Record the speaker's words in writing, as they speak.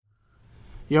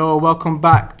Yo, welcome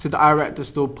back to the Iraq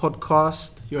Distill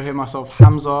podcast. You'll hear myself,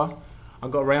 Hamza. I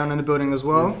got Rayon in the building as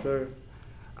well. Yes, sir.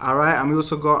 All right, and we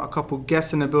also got a couple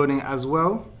guests in the building as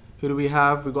well. Who do we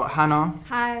have? We got Hannah.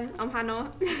 Hi, I'm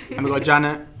Hannah. And we got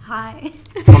Janet Hi.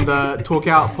 from the Talk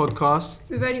It Out podcast.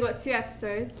 We've only got 2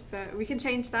 episodes, but we can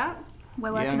change that.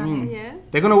 We're working on it. Yeah.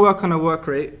 They're going to work on a work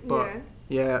rate, but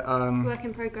Work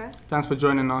in progress. thanks for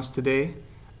joining us today.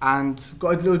 And got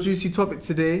a little juicy topic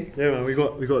today. Yeah, man, we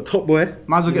got Top Boy.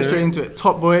 Might as well get straight into it.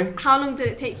 Top Boy. How long did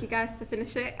it take you guys to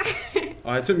finish it?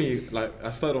 It took me,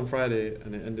 I started on Friday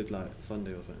and it ended,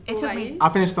 Sunday or something. It took me. I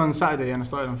finished on Saturday and I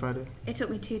started on Friday. It took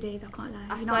me 2 days. I can't lie.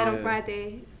 I You started know, on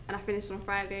Friday and I finished on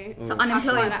Friday. so Oh.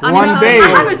 unemployed. One day. I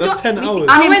have a That's job. 10 hours.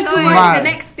 I went to work Mad. the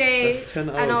next day That's 10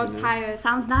 and I hours, was you know. tired.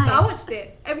 Sounds But I nice. watched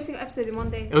it, every single episode in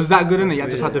one day. It was that good, innit? I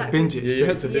just had to Yeah. binge it Yeah, you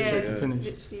had straight to Yeah. binge to it, finish.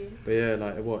 Literally. But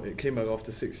yeah, it came back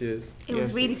after 6 years. It was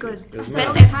Yes, really yes, good. yes. It was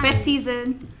Best, mad. best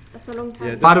season. That's a long time.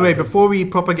 Yeah, By the way, before we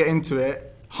proper get into it,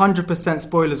 100%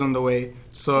 spoilers on the way.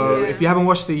 So Yeah. if you haven't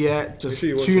watched it yet, just Make sure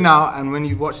you watch tune it. out, and when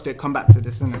you've watched it, come back to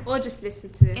this, innit? Or just listen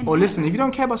to it. In- Or listen. If you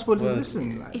don't care about spoilers, Well,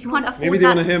 listen. Like, If you can't afford Maybe they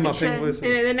that want to hear my subscription, pink voice.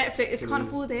 And then the Netflix, if you can't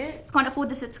afford it, can't afford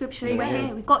the subscription, we're Yeah.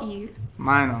 here. We got you.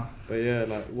 minor. But yeah,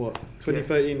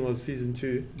 2013 was season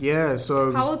 2. Yeah.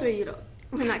 So how old were you lot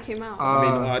when that came out?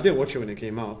 I didn't watch it when it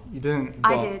came out. you didn't.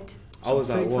 I But did. I was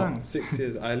Fake fan. 6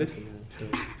 years. I listened.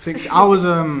 Yeah. 6. I was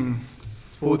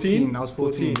 14. I was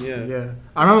 14. 14, yeah.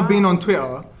 I remember being on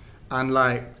Twitter and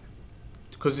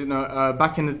because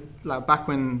back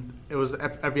when it was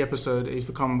every episode, it used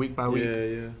to come week by week.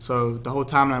 Yeah. So the whole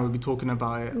timeline would be talking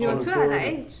about it. you were on on Twitter at that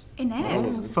forward. age? In it.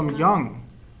 Oh. From young.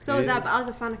 So was Yeah. I, but I was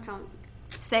a fan account.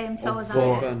 Same. So was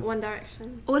For- I. Fan. One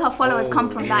Direction. All her followers Oh, come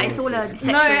from that. It's all a okay.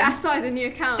 deception. No, I started a new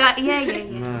account. Yeah.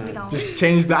 Nah. We don't. Just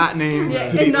change the at name. Yeah,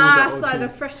 delete all I the old started a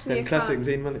tweets. fresh new Them classic account.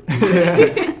 Zayn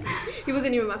Malik. He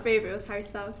wasn't even my favourite, it was Harry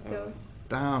Styles still.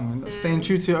 Damn, Yeah. staying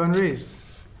true to your own race.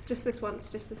 Just this once.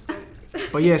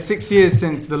 But yeah, 6 years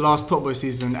since the last Top Boy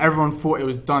season, everyone thought it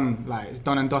was done,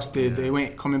 done and dusted. Yeah. They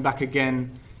weren't coming back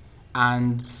again,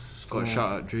 and Got a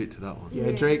shout out Drake to that one. yeah,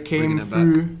 Yeah. Drake came Bringing it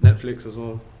through. Netflix as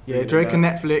well. Yeah, Bringing it Drake back. and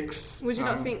Netflix. Would you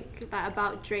not think that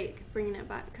about Drake bringing it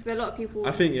back? Because a lot of people...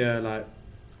 I think,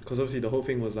 because obviously the whole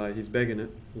thing was he's begging it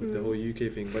with the whole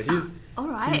UK thing, but All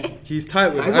right. he's tight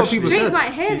with That is what Ashley. people Drake said.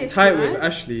 might hear He's this, tight you know? with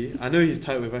Ashley. I know he's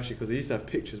tight with Ashley because they used to have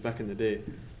pictures back in the day,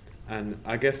 and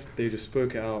I guess they just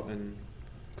spoke it out. And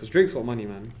because Drake's got money,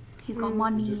 man, He's got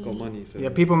money. he's just got money. So Yeah,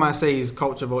 people might say he's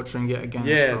culture vulturing yet again. and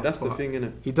yeah, stuff, that's the but thing,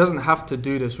 innit? He doesn't have to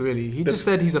do this really. He just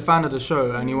said he's a fan of the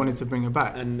show and he wanted to bring it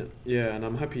back. And and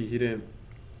I'm happy he didn't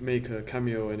make a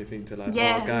cameo or anything to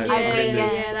Yeah, oh guys, I I'm agree, in yeah.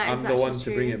 this. Yeah, that is I'm the one actually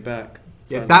to bring true. it back.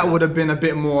 Yeah, Something that like would have been a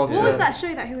bit more of What the- was that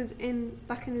show that he was in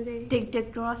back in the day?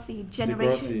 Degrassi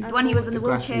generation. Degrassi. The one he was in the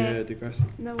Degrassi, wheelchair. Yeah, Degrassi.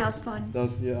 No. That was fun. That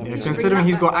was, yeah, Yeah, should considering bring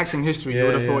he's that got back. acting history, you Yeah,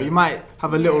 would have thought yeah. he might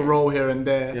have a little Yeah. role here and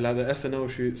there. Yeah, like the SNL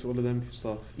shoots, all of them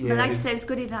stuff. Yeah. But like you said, it's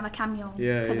good he didn't have a cameo.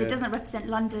 Yeah, Because yeah. it doesn't represent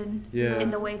London Yeah.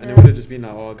 in the way And it that. would have just been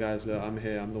like, oh guys, look, I'm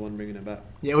here, I'm the one bringing it back.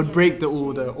 Yeah, it would break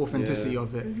all the authenticity Yeah.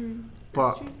 of it. Mm-hmm.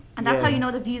 But And that's yeah. how you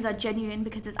know the views are genuine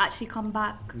because it's actually come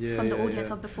back Yeah, from the yeah, audience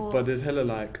yeah. of before. But there's hella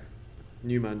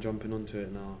new man jumping onto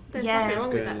it now. There's Yeah. nothing wrong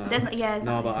with It's that. going There's like- no, yeah, it's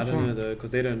No, not- but I don't know though, because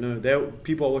they don't know.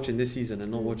 People are watching this season and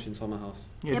not watching Summer House.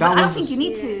 yeah, yeah, that but I was. don't think you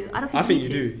need to. I don't think I think you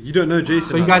you need do. You don't know Jason.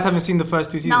 So you guys haven't seen the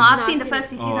first two to. seasons? No, I've No, seen I've the seen first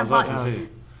two it. seasons, I was but about to say.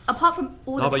 apart from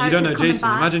all No, the but you don't characters know coming Jason.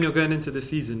 back, Imagine you're going into the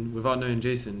season without knowing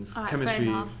Jason's Alright, fair chemistry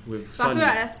enough. with But I Sunny. feel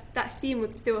like that scene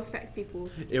would still affect people.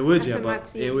 It would, That's yeah, a mad but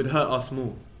scene. it would hurt us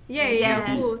more. Yeah,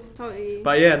 Yeah. of course, totally.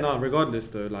 But yeah, no, regardless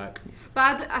though,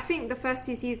 But I think the first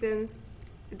 2 seasons,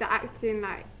 the acting,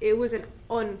 it wasn't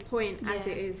on point as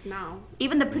Yeah. it is now.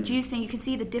 even the producing, you can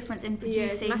see the difference in Yeah,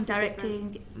 producing, massive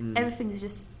directing. Mm. Everything's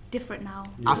just different now.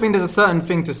 I think there's a certain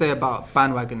thing to say about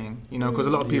bandwagoning, because a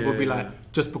lot of people Yeah, will be yeah.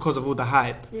 like, just because of all the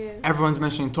hype, Yeah. everyone's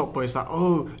mentioning Top Boy. It's like,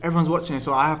 oh, everyone's watching it,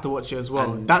 so I have to watch it as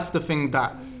well. And- That's the thing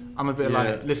that I'm a bit Yeah.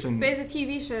 like, listen. But it's a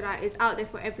TV show that is out there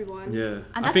for everyone. yeah. And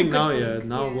I that's think a good now,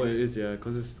 thing. Yeah. what it is,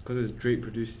 because it's Drake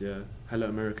produced, hella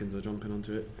Americans are jumping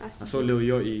onto it. That's I saw Lil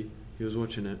Yachty, he was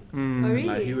watching it. Mm. Oh, really?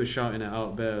 Like he was shouting it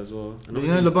out there as well. And You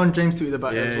know, obviously- LeBron James tweeted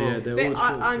about it yeah, as well. yeah, they're But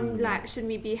all I'm like, should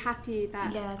we be happy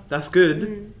that... Yeah. that's good.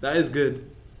 Mm. That is good.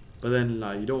 But then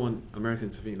you don't want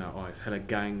Americans to think oh, it's hella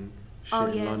gang shit Oh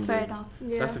in yeah, London. fair enough.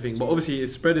 Yeah, That's the thing. true. But obviously,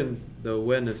 it's spreading the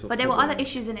awareness of. But there were football. other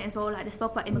issues in it as well. Like they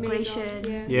spoke about immigration.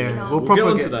 Yeah. Yeah, you know. we'll We'll probably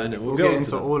get onto that, innit? We'll We'll get get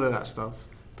into onto that. all of that stuff.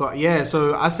 But yeah,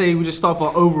 so I say we just start with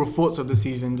our overall thoughts of the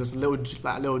season, just a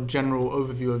little general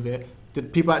overview of it.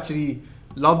 Did people actually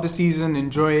love the season,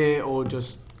 enjoy it, or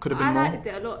just could have been I more? liked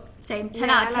it a lot. Same 10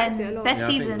 Yeah, out of I liked it a 10. lot. Best Yeah,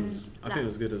 season. I think it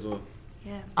was good as well.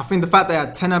 Yeah. I think the fact they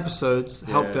had 10 episodes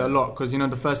helped it Yeah. a lot because, you know,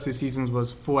 the first 2 seasons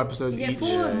was 4 episodes Yeah, each.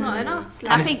 4 is not Yeah. enough. I And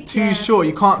Like, think- it's too yeah. short.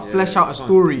 You can't Yeah, flesh out a you can't.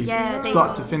 story Yeah,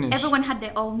 start to finish. Everyone had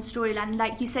their own storyline.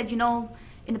 Like you said, you know,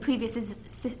 in the previous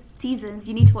seasons,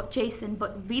 you need to watch Jason,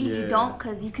 but really you Yeah. don't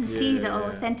because you can see the Yeah.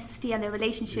 authenticity and their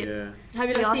relationship. Yeah. have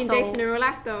you They not are seen so- Jason in real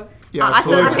life though? Yeah, I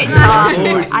saw the it. picture. I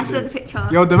saw it. I saw the picture.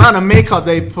 Yo, the amount of makeup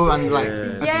they put and like Yeah.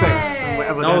 effects Yeah. and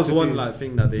whatever they That had was to one do. like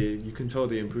thing that you can tell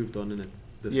they improved on, innit?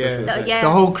 The Yeah. special effects. Yeah. The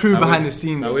whole crew Like behind with- the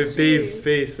scenes. Like with Dave's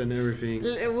face and everything.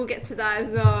 We'll get to that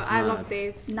as well. I mad. love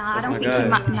Dave. Nah, I That's don't my think guy. he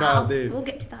might. Shout Nah, out Dave. we'll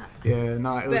get to that. Yeah,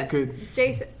 nah, it was But good.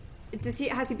 Jason,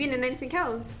 has he been in anything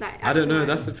else? Like, I don't know. acting-wise?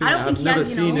 That's the thing. I don't I've think he never has,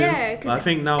 you know. seen him. Yeah, 'cause but I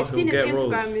think now I've he'll seen his get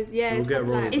roles. Instagram. He'll It's get got,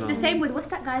 roles. like- It's the now. same with what's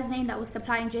that guy's name that was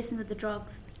supplying Jason with the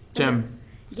drugs? Gem.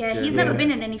 Yeah, Yeah. he's never Yeah.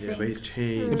 been in Yeah, anything. but he's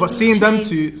changed. But seeing them Changed.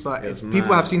 two, it's like It if was people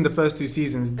mad. have seen the first 2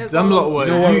 seasons, Evolved. them lot were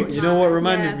You know what? youths. You know what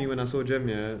reminded Yeah. me when I saw Jem?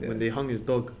 Yeah, Yeah. when they hung his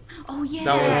dog. Oh yeah,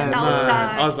 That was Yeah. that was mad.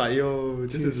 sad. I was like, yo,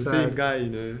 this Too is the sad. same guy, you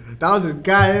know. That was a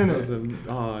guy, That innit? was it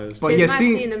was But It's yeah, nice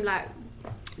seeing- seeing them like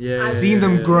yeah, Seeing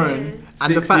them yeah. grown and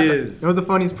the 6 fact years. that it was the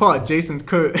funniest part, Jason's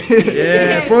coat.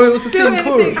 Yeah, bro, it was the still same in the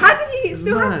coat. same- How did he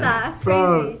still have Mad. that? That's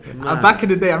Bro, crazy. Mad. back in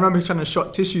the day, I remember trying to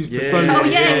shot tissues to Yeah. Sonny. Oh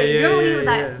yeah, Yeah, do you remember when he yeah, was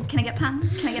yeah. like, "Can I get Pam?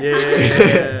 Can I get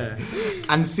Yeah, Pam?"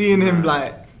 yeah. And seeing him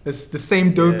like it's the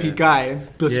same dopey Yeah. guy,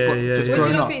 just, Yeah, but yeah, just yeah. What do grown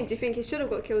you not up. think? Do you think he should have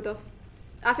got killed off?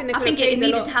 I think they I could think have it played a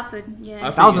needed lot. to happen. Yeah,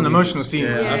 I That was an think it emotional scene.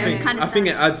 Yeah, Yeah, I it's think kinda I think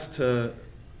it sad. adds to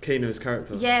Kano's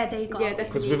character. yeah, there you go. Yeah, definitely.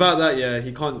 Because without that, yeah,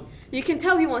 he can't. You can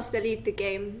tell he wants to leave the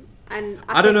game, and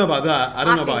I don't know about that. I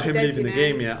don't I know about think him he does, leaving the you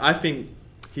know. game yet. I think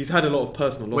he's had a lot of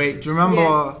personal losses. Wait, do you remember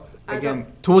Yes, I again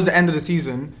towards the end of the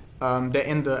season? They're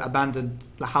in the abandoned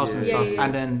house and Yeah. stuff, Yeah, yeah.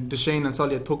 and then Deshane and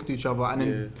Sully are talking to each other, and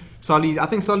then Yeah. Sully, I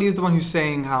think Sully is the one who's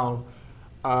saying how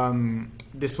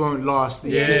this won't last.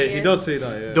 Yeah, Just- he does say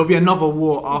that. Yeah, there'll be another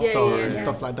war after Yeah, yeah, and yeah.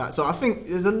 stuff like that. So I think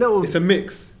there's a little, it's a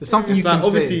mix. there's something It's you like can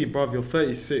obviously, say. bruv, you're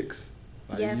 36.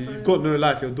 Like, Yeah, you've for got no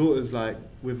life. Your daughter's like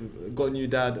with got a new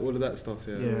dad, all of that stuff.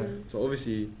 Yeah. Yeah. So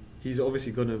obviously, he's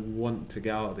obviously gonna want to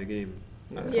get out of the game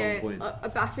at some Yeah, point.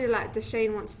 but I feel like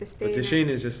Deshane wants to stay. But in it, Deshane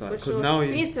is just like for because sure. now he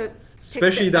he's needs to take a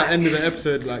especially step that back. end of the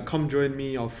episode, like, come join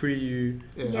me, I'll free you,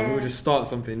 Yeah. and we'll just start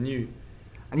something new.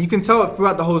 And you can tell it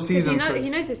throughout the whole 'Cause season. he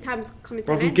knows his time's coming to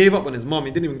Bro, an he end. gave up on his mom.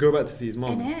 He didn't even go back to see his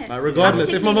mom. Innit? Like, regardless,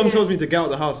 if my mom Yeah. tells me to get out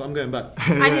of the house, I'm going back.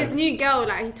 And his new girl,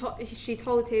 like she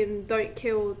told him, "Don't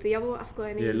kill the other one." I forgot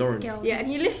her name. Yeah, Lauren. Girl. Yeah, and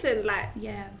he listened. Like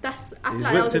Yeah. that's. I feel He's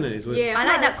like that whipped, was innit? He's whipped. Yeah, I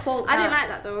like that quote. I didn't that- like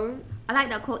that though. I like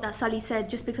that quote that Sully said.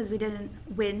 Just because we didn't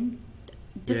win,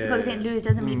 just Yeah. because we didn't lose,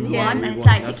 doesn't mean we Yeah. won. We And it's won.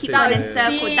 like they That's keep it, that in a yeah.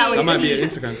 circle. That was That might be deep. an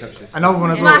Instagram caption. Another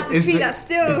one as You might well have to is tweet the, that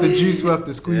still. is the juice worth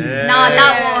the squeeze. Yeah. Nah, that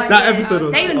Yeah. one. That episode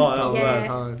was They even- that was yeah. mad.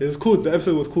 hard. It was called. The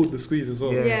episode was called The Squeeze as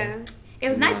well. Yeah. Yeah. It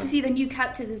was nice Mad. to see the new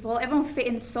characters as well. Everyone fit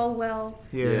in so well.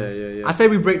 Yeah. Yeah. I say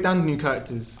we break down the new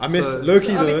characters. I miss So- Loki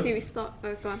So though. obviously we start. Oh,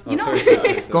 go on. Oh, You know-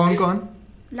 sorry. Go on.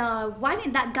 Why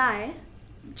didn't that guy,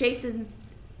 Jason's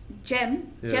Yeah.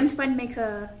 Jem's friend, make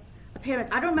a appearance?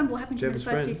 I don't remember what happened to him in Jem's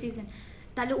the first friend. 2 seasons.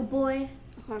 That little boy,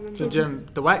 I can't The,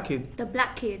 remember. the white kid. the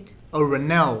black kid, Oh,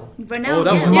 Renell. Renell.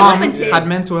 that His was what mom happened to him? had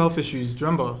mental health issues. Do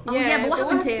you remember? Oh, yeah, but what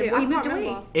happened to him? Well, he I moved can't away.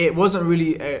 remember. It wasn't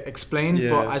really explained, Yeah.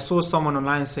 but I saw someone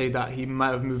online say that he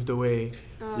might have moved away.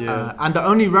 Yeah. And the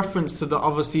only reference to the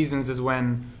other seasons is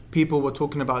when people were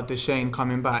talking about Deshane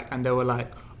coming back, and they were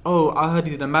like, "Oh, I heard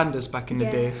he did Amanda's back in the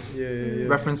Yeah. day," Yeah.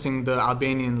 referencing the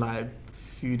Albanian like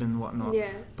feud and whatnot. Yeah.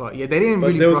 But yeah, they didn't But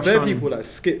really there was brush bare on. people like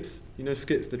Skits. You know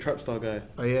Skits, the trap star guy.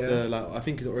 Oh yeah. The, like, I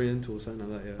think he's Oriental or something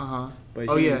like that. Yeah. Uh huh. But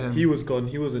Oh, he, yeah, him. he was gone.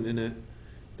 He wasn't in it.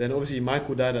 Then obviously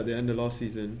Michael died at the end of last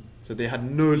season, so they had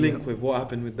no link Yeah. with what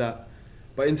happened with that.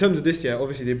 But in terms of this year,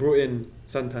 obviously they brought in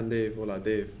Santan Dave or like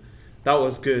Dave. That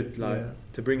was good, like Yeah.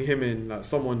 to bring him in, like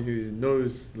someone who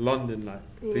knows London, like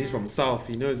he's Yeah. from South,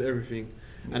 he knows everything,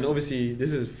 and obviously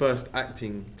this is his first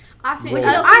acting. I think Which I,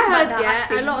 I don't think about heard that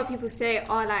acting. a lot of people say,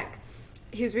 "Oh, like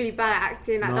he was really bad at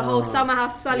acting, like the No. whole Summer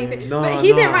House Sully Yeah. thing." No, but he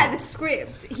didn't no. write the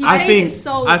script. He I made think, it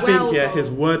so I well. think, yeah, though. his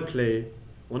wordplay,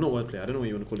 well, not wordplay, I don't know what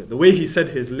you want to call it. The way he said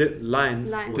his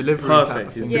lines Lines. was Delivery type perfect.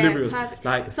 of His thing. Yeah, delivery was perfect.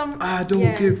 like, Some- I don't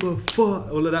yeah. give a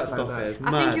fuck, all of that stuff. that. There. It's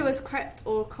I think mad. it was Krept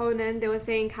or Conan. They were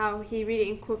saying how he really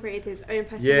incorporated his own Yeah,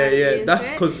 personality yeah, into that's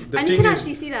it. because the and thing you can is,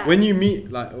 actually see that when you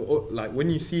meet like when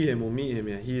you see him or meet him,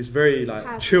 yeah, he's very like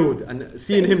Happy. chilled, and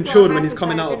seeing he's him got chilled a when he's happy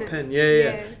coming side, out of innit? pen, yeah,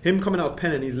 Yeah. him coming out of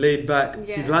pen and he's laid back,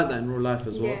 Yeah. he's like that in real life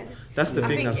as well. Yeah. That's the I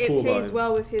thing think that's it cool about plays him.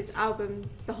 well with his album,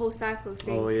 the whole cycle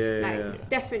thing. Oh, yeah, like yeah. it's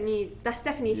that's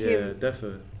definitely Yeah, him.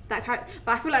 definitely. That character,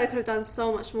 but I feel like they could have done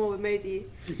so much more with Modi.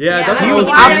 Yeah, Yeah, that's I He don't was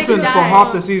know why absent they for died.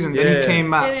 half the season. Then Yeah. he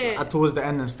came back Yeah. towards the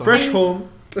end and stuff. fresh home.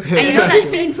 And you know that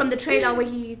scene from the trailer where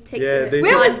he takes Yeah, it. they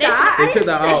Where took- was that? They I took didn't-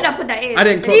 that They should out. have put that in. I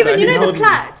didn't clock Even that. you He know held the me.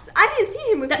 plaits. I didn't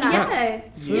see him with plaits. Yeah. Yeah,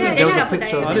 They there should was a have put that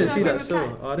picture in. of I didn't Picture see of that him with still.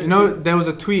 plaits. I didn't You know, see it. there was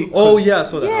a tweet. Oh 'cause yeah, I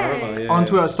saw that. I Yeah. remember. Yeah, on yeah.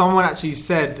 Twitter, someone actually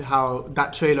said how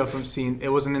that trailer from Scene, it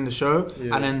wasn't in the show,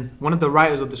 Yeah. and then one of the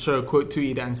writers of the show quote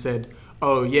tweeted and said,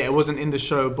 "Oh yeah, it wasn't in the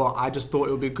show, but I just thought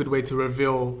it would be a good way to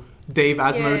reveal Dave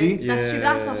as Yeah, Modi." That's true.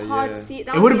 That's a hard Yeah. scene.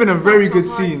 It would've been a very good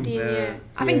scene. Yeah.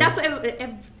 I think Yeah. that's what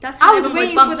that's I how was everyone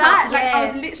waiting bumped for that, up. like, I Yeah.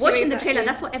 was literally watching waiting the for that trailer. scene.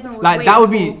 That's what everyone was Like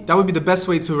waiting that would be the best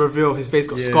way to reveal his face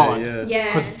got scarred. Yeah. Yeah.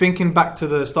 Because thinking back to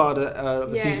the start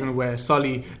of the Yeah. season where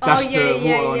Sully Oh dashed yeah, the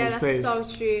yeah, water on yeah. his That's face. so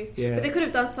true. Yeah. But they could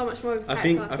have done so much more with his I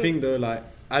character. think though, like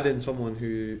adding someone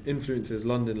who influences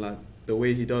London like the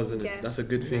way he does, and Yeah. that's a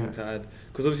good thing Yeah. to add.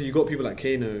 Because obviously you got people like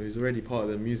Kano, who's already part of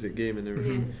the music game and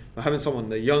everything. Yeah. But having someone,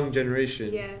 the young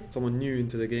generation, Yeah. someone new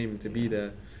into the game to be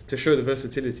there to show the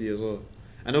versatility as well.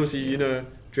 And obviously, you know,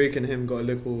 Drake and him got a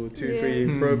little 2-3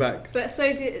 Yeah. throwback. But so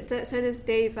does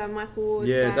Dave and Michael Ward.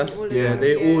 Yeah, and that's all of yeah. them.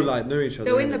 They all like know each other.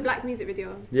 They were in the innit? Black music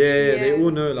video. Yeah, they Yeah.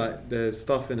 all know like there's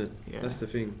stuff in it. Yeah. That's the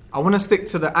thing. I want to stick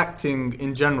to the acting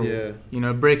in general. Yeah. You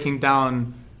know, breaking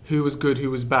down who was good, who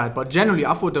was bad. But generally,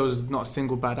 I thought there was not a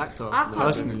single bad actor. I can't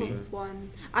personally, think of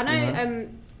one. I know You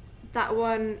that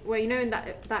one where you know in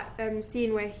that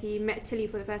scene where he met Tilly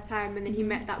for the first time and then he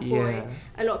met that boy. Yeah.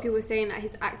 A lot of people were saying that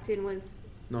his acting was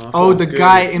No, I thought Oh, it the was good.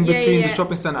 guy in Yeah, between yeah. the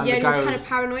shopping center and yeah, the he guy was kind was. of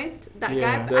paranoid. That Yeah.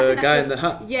 guy. I The think that's guy a- in the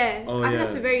hat. Yeah, Oh I think yeah,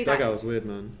 that's a very that like. guy was weird,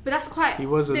 man. But that's quite. He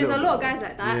was a There's a little lot of bit guys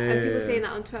like that, Yeah, and people yeah, saying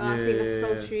that on Twitter. I think that's yeah, so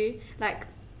yeah. true. Like,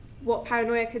 what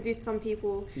paranoia could do to some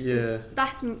people. Yeah.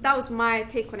 That was my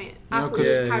take on it. I thought it was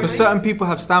Yeah, paranoid. Because certain people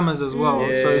have stammers as well,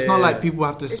 Mm. so it's not Yeah. like people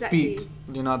have to Exactly. speak,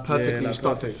 you know, perfectly like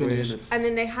start to perfect way, finish. innit? And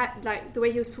then they had like the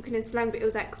way he was talking in slang, but it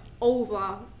was like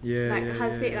over, Yeah, like yeah, how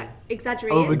to say it, yeah. like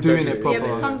exaggerated. Overdoing it Exactly, proper.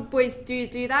 Yeah, but some boys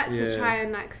do that to Yeah. try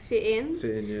and like fit in.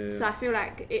 Fit in, yeah. So I feel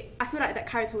like that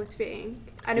character was fitting,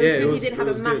 and it Yeah, was it good. was- he didn't it have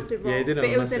a was good. massive Yeah, role, he didn't but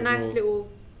have it a was a massive nice role. little.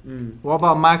 Mm. What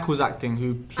about Michael's acting,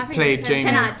 who I think played it's 10.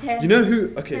 Jamie? 10 out of 10. You know who?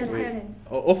 Okay, 10, wait. 10.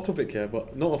 Off topic here,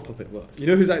 but not off topic. But you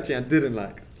know who's acting I didn't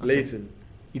like? Leighton.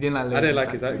 You didn't like. I didn't like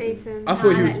Leighton's his acting? acting. Leighton. I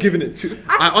thought he No, was I giving it to.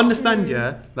 I understand,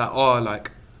 yeah, that like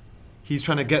he's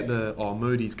trying to get the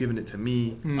Modi's giving it to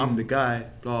me. I'm the guy.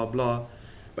 Blah blah.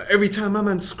 But every time my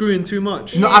man's screwing too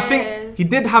much. No, I Yeah. think he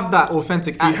did have that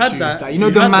authentic He had attitude. that. Like, you know,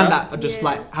 He the had man that. that are just Yeah.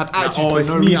 like have Like, attitude oh, for it's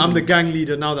no me. reason. I'm the gang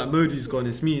leader now that Modi's gone.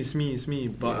 It's me.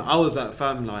 But Yeah. I was like,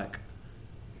 fam, like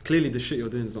clearly the shit you're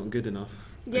doing is not good enough.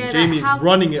 Yeah, and like Jamie's how-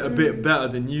 running it a bit better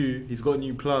than you. He's got a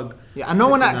new plug. Yeah, and no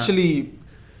one This and that. actually.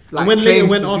 Like, And when Leighton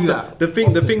claims went to do after that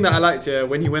the thing that I liked, yeah,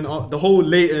 when he went off, the whole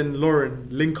Leighton Lauren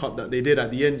link up that they did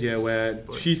at the end, yeah, where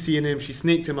she's seeing him, she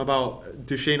snaked him about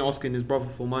Duchesne asking his brother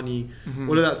for money,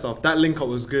 all of that stuff. That link up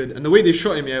was good, and the way they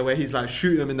shot him, yeah, where he's like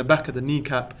shooting him in the back of the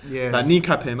kneecap, Yeah. like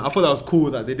kneecap him. I thought that was cool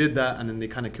that they did that, and then they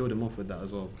kind of killed him off with that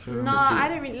as well. No, I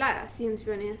don't really like that scene, to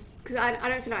be honest, because I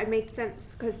don't feel like it made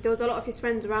sense, because there was a lot of his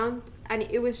friends around, and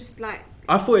it was just like.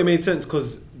 I thought it made sense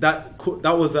because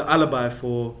that was an alibi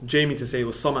for Jamie to say it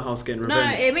was Summerhouse getting No,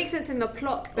 revenge. it makes sense in the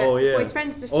plot, but Oh, yeah. for his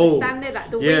friends just Oh. to stand there,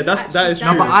 like the Yeah, way he that actually is died true.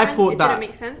 No, but with I friends, thought it that- didn't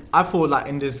make sense. I thought like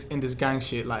in this gang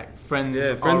shit, like friends.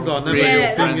 Yeah, friends are never really your Yeah,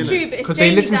 thing, that's innit? true. But if because they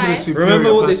Jamie listen to the died, superior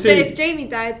Remember what they person. say? but if Jamie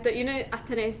died, that I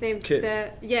don't know his name. Kit.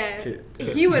 Kit. Kit.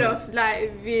 He would have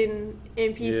like been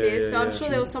in pieces. Yeah, so I'm yeah, sure true.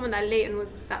 there was someone that Leighton was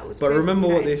But close remember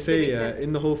to, what like, they it say, didn't yeah, make sense.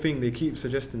 in the whole thing, they keep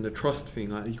suggesting the trust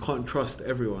thing. Like, you can't trust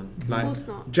everyone. Like, course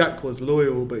not. Jack was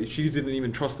loyal, but she didn't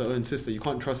even trust her own sister. You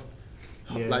can't trust,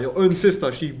 Yeah. like, your own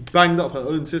sister. She banged up her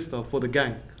own sister for the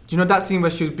gang. Do you know that scene where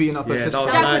she was beating up her Yeah, that sister?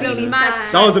 was Jack nice. was a really mad.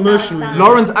 sad. That was That emotional. sad.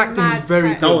 Lauren's acting was Mad very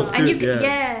character. That good. was And you good, can,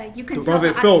 yeah. you can But tell bruv,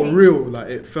 it the felt acting. real. Like,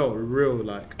 it felt real.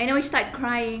 Like, I know she started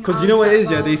crying. because I you know was what it is,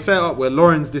 like, yeah. They oh. set up where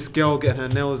Lauren's this girl getting her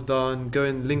nails done,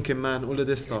 going Lincoln Man, all of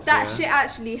this stuff. That yeah. shit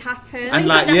actually happened. And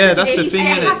like, yeah, that's the thing, It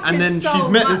innit? happens And then so she's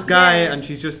met this much, guy, yeah. and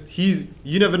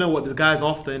you never know what this guy's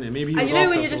after, innit? Maybe he And was you know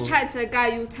when after you're just for- chatting to a guy,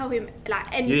 you tell him like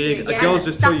anything. yeah, and girls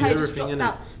just tell that's you how it just everything, drops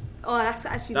innit? out. Oh, that's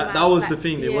actually That, mad. that was Like, the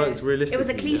thing. They yeah. worked realistically. It was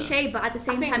a cliche, but at the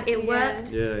same think- time, it yeah.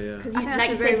 worked. Yeah, yeah. Because, I think like that's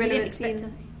you a said, very we didn't relevant expect scene.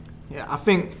 her. Yeah, I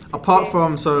think apart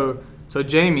from so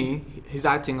Jamie, his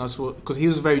acting was because he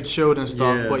was very chilled and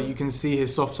stuff, Yeah. but you can see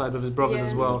his soft side with his brothers Yeah.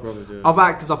 as well. His brothers, yeah. Other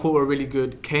actors I thought were really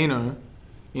good. Kano,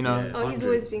 you know, Yeah. Oh, he's 100.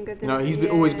 always been good. you know, isn't he's he?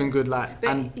 been, always Yeah. been good. Like, But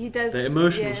and he does The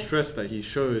emotional yeah. stress that he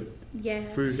showed Yeah.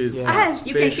 through his Yeah.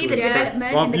 You can see the Yeah.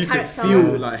 development Bruv, in the you character. could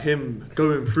feel like him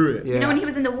going through it. Yeah. You know when he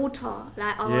was in the water,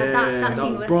 like Yeah, that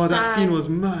scene was bro, sad. that scene was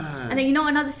mad. And then you know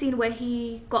another scene where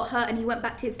he got hurt and he went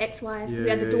back to his ex-wife, who he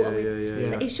had the daughter with. yeah.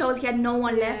 Yeah. It shows he had no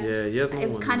one left. Yeah, he has Like, no it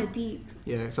was one. kind of deep.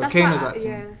 yeah, so That's Kano's why-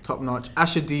 acting yeah. top notch.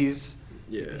 Asher D's,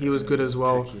 Yeah. he was good as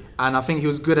well. Tricky. And I think he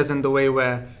was good as in the way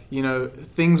where, you know,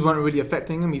 things weren't really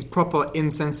affecting him. He's proper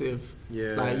insensitive.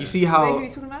 Yeah. Like, you see Wait, who how are you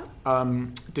talking about?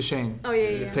 Deshane, Oh,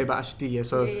 yeah. played by Ashley D, yeah.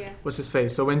 So, Yeah. what's his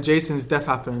face? So, when Jason's death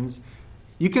happens,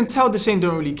 you can tell Deshane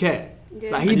don't really care.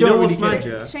 Yeah. Like, he And you know don't really what's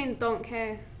care. mad, yeah? Shane don't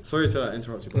care. Sorry to like,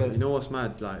 interrupt you, but Yeah. you know what's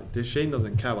mad? Like, Deshane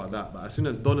doesn't care about that, but as soon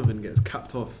as Donovan gets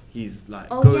capped off, he's like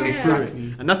Oh, going yeah. through Exactly.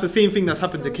 it. And that's the same thing that's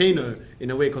happened So to Kano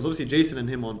in a way, because obviously Jason and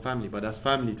him aren't family, but that's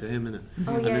family to him, innit?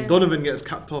 Oh, And yeah. then Donovan gets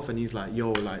capped off, and he's like,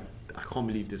 "Yo, like, I can't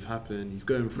believe this happened." He's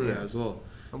going through it Yeah. as well.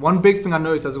 One big thing I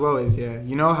noticed as well is,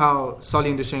 you know how Sully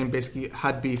and Deshane basically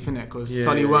had beef in it because Yeah,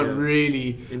 Sully yeah, weren't yeah.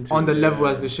 really Into on the it, level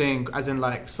yeah. as Deshane, as in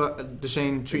like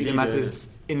Deshane treated him as leader, his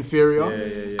inferior,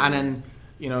 Yeah. and then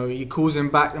you know he calls him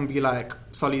back and be like,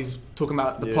 Sully's talking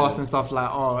about the Yeah. past and stuff like,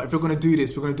 oh, if we're gonna do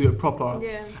this, we're gonna do it proper.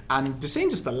 Yeah. And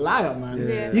Deshane's just a liar, man.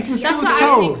 Yeah. You can That's still what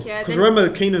tell. I think, yeah. Because Then-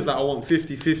 remember, Kano's like, "I want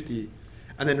 50-50,"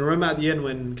 and then remember at the end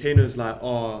when Kano's like,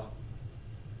 "Oh,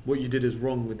 what you did is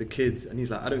wrong with the kids," and he's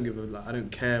like, "I don't give a like, I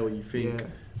don't care what you think." Yeah.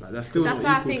 Like that's still That's not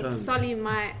why I equal think terms. Sully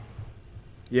might.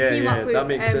 Yeah, team up that with,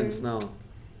 makes sense now.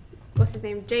 What's his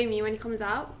name? Jamie when he comes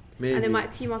out, Maybe. and they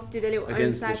might team up, do the little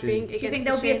Against own side the thing. Shane. Do you think against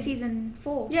there'll the be a Shane. season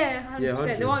 4? Yeah, 100%. Yeah, They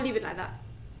 100. won't leave it like that.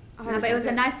 No, but it was a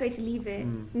 100%. nice way to leave it.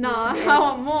 No, It was I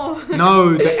want more.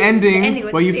 No, the ending, ending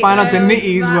was where you sick. find out the Oh,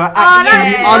 nitties man. were Oh,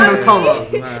 actually that's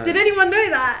undercover. Mad. Did anyone know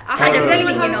that? I had Oh. a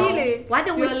feeling, you Have a know, feeling? why they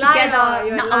You're was a liar, together.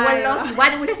 you're a No, liar. well, why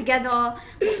they was together.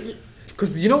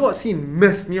 Because you know what scene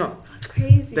messed me up? That's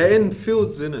crazy. They're in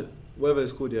Fields, innit? Whatever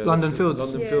it's called, yeah. London Fields.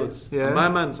 London Yeah. Fields. Yeah. And my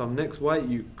man, some next white,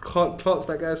 you clocks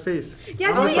that guy's face. Yeah,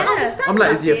 I I was didn't like- understand. I'm like,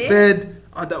 that is he a bit. fed?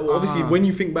 Obviously, Ah. when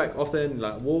you think back after then,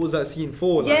 like, what was that scene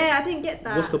for? Like, Yeah, I didn't get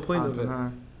that. what's the I point of don't it?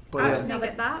 know. But I yeah, actually didn't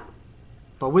get that.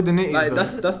 but with the nitties, Like though,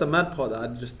 that's the mad part that I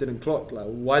just didn't clock. Like,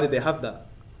 why did they have that?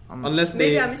 um, Unless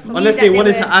Maybe they I missed unless something. they That they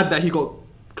wanted to were- add that he got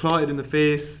clotted in the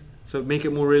face, so make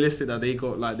it more realistic that they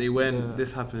got like they went Yeah.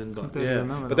 this happened. But Can't barely yeah,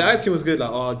 remember but that the one. acting was good. Like,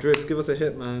 oh, Driss, give us a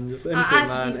hit, man. Just anything, I actually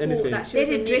man. thought Anything. that she They was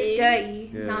did a Driss nitty.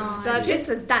 dirty. Yeah. No, No, Driss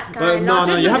was that guy. But no, last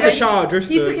no, you season. have to shout out Driss.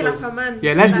 He though, took it like 'cause- a man.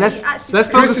 yeah, Like, he let's actually focus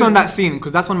Chris on is- that scene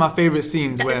because that's one of my favorite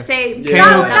scenes That where same. Yeah.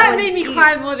 Kano- That was made me deep.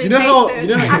 cry more than You know how- Jason.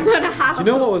 you know- I don't know how. You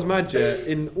know what was mad, yeah?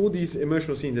 In all these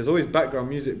emotional scenes, there's always background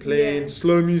music playing, Yeah.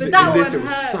 slow music. that In this, one it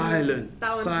was hurt me. silent. That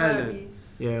one hurt silent. me.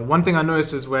 yeah, one thing I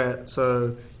noticed is where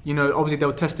you know, obviously they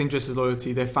were testing Driss's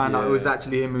loyalty. They found out it was Yeah.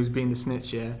 actually him who was being the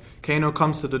snitch. Yeah, Kano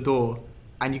comes to the door,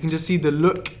 and you can just see the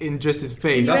look in Driss's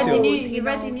face. He That's already your- knew. He He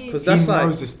already knows. knew. Because He that's like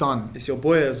knows it's done. it's your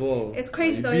boy as well. It's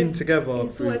crazy You've though. been His- together.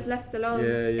 His through- daughter's left alone. Yeah,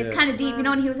 yeah. It's kind of deep, you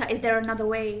know, when he was like, is there another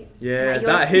way? Yeah, Like,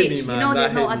 you're that a hit snitch, me, man. You know that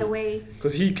there's no hit other me. way.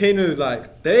 Because he Kano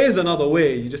like there is another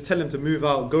way. You just tell him to move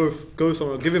out, go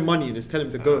somewhere, give him money, and just tell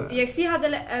him to go. Yeah, see how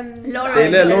Lauren- They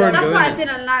let Lauren That's go, what I innit?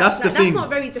 didn't like. That's the like, thing. That's not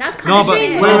very. That's Shane kinda No, but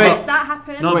wouldn't wait, let wait. that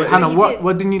happen. No, Wait, but Hannah, he what did.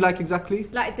 what didn't you like exactly?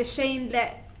 Like the Shane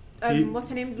let He- what's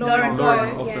her name, Lauren go, Lauren,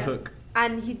 off yeah. the hook.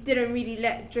 and he didn't really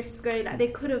let Driss go. Like they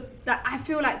could have. Like I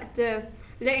feel like the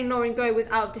letting Lauren go was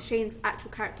out of Deshane's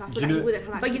actual character. I feel You like he know- wouldn't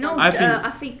have. But you know, I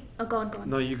think- go on.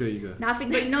 No, you go. No, I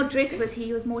think, but you know, Driss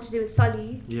was more to do with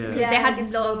Sully. Yeah. Because Yeah, they I had a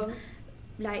guess lot so. of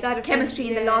like They had a chemistry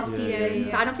in the friend- last yeah, season.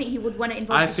 yeah. So I don't think he would want to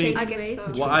involve I the think- Shane I guess anyways.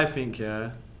 so. What I think, yeah,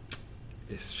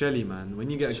 is Shelly, man. When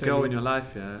you get a girl Shelly. in your life,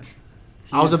 yeah.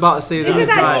 I was about to say Is that. it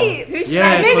that like- deep? Who's Yeah,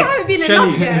 Shelly? Maybe I 'cause haven't been Shelly,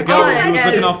 enough yet. the girl Oh, who was yeah.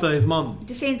 looking after his mum.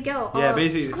 Deshane's girl. Yeah, Oh,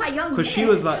 basically. she's quite young. Because she yeah.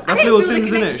 was like, I that's didn't Little feel the Sims,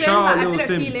 innit? connection, Shout but out I Little didn't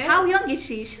Sims. feel it. How young is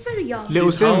she? She's very young.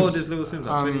 Little How old Sims. is Little Sims?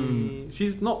 Like 20.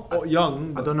 She's not young.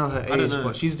 I but- don't know her I don't age, know.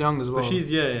 but she's young as well. But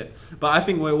she's yeah. But I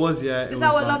think what it was, yeah. It Is that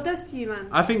was what like- love does to you, man?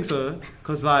 I think so,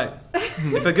 cause like,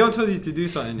 if a girl tells you to do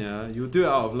something, yeah, you'll do it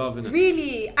out of love, innit?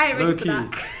 Really, I ain't Low ready for key.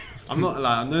 that. I'm not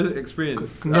like, I'm no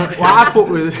experience. No, what I thought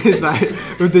was is like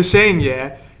with Deshane,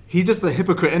 yeah, he's just a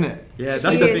hypocrite in it. Yeah,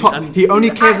 that's He's the the thing. top. and- He only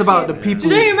cares Actually- about the Yeah. people Do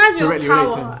you know who reminds me directly of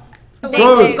related to him. Power?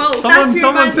 Bro, Wait, go. that's Someone who said,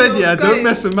 reminds me yeah, of don't Goat.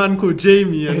 mess with a man called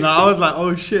Jamie, and like, I was like,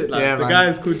 oh shit, like Yeah, the man. guy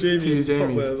is called Jamie. Two he's top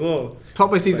Jamies. there as well. Top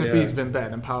Boy season But 3 yeah. has been better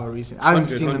than Power recently. I haven't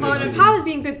 100, seen the 100. Oh, new no, season. Power's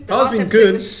been good. The Power's last been episode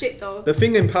good. was shit though. The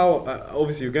thing in Power,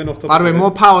 obviously you're going off topic. By the way, of it.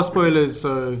 more Power spoilers.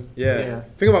 So Yeah.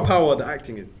 Thing about Power, the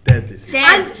acting is dead this season.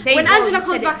 Dead. And There when you go, Angela you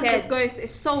comes said back it, as a dead. ghost,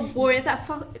 it's so boring. It's like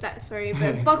fuck. Like sorry,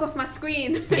 but bug off my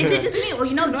screen. Is it just me, or you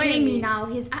It's know annoying Jamie me. now?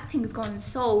 His acting's gone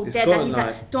so It's dead that gotten, he's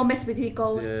like, don't mess with who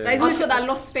goes. Yeah. Like he's always got that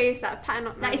lost face, that pattern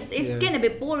up. Like it's Yeah. getting a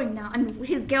bit boring now. And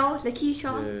his girl,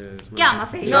 Lakeisha, it's get mad. out my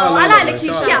face. No, Shout I out like Lola, Lakeisha shout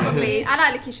Yeah, and out my Tommy. face.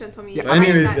 I like Lakeisha and Tommy. Yeah, But I mean,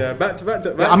 anyways, yeah, back to I mean, back to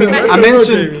I the road,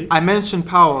 mentioned Jamie. I mentioned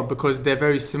Power because they're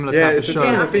very similar Yeah, type of it's a show.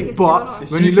 similar Yeah, I think thing. it's But similar.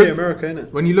 It's when you UK, look America,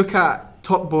 innit? when you look at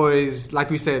Top Boys, like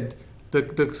we said,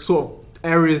 the sort of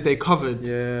areas they covered.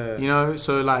 Yeah. You know,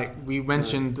 so like we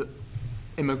mentioned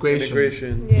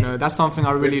immigration. Yeah. You know, that's something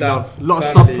I really With that love. A lot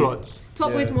of family. subplots.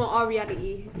 Top Boy is Yeah. more our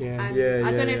reality. Yeah. And Yeah,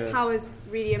 I don't know yeah, if yeah. Power's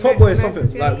really Top Boy is America's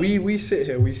something like reality. we sit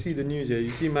here, we see the news here. You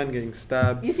see man getting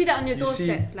stabbed. You see that on your You see,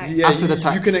 doorstep. Like, yeah, Acid you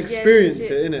attacks. can Yeah, experience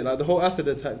legit. it, innit? Like the whole acid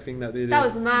attack thing that they did. that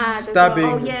was mad. as Stabbing.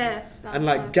 well. Oh yeah. That and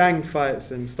was like mad. gang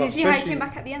fights and Did stuff. you see how he especially- came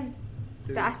back at the end?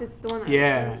 The acid, the one that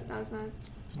Yeah. that was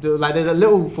mad. Like there's a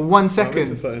little for 1 Oh, this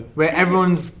second is something. where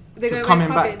everyone's They just go coming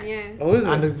away back, clubbing, yeah. Oh, is it?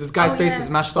 and this guy's Oh, face yeah. is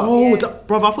mashed up. Oh, Yeah.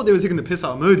 bruv, I thought they were taking the piss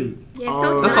out of Modi. Yeah, Oh.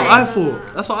 so That's did what I. I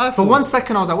thought. That's what I thought. For 1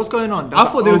 second, I was like, "What's going on?" I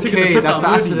thought they were taking the okay, piss that's out the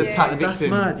of acid Modi. attack That's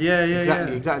victim. mad. Yeah, yeah,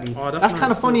 Exactly, yeah. exactly. Oh, that's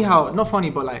kind of mad. funny how not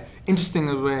funny, but like interesting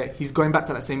is where he's going back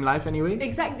to that same life anyway.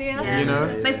 Exactly. Yeah. Yeah. You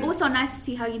know? But it's also nice to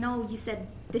see how, you know, you said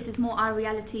this is more our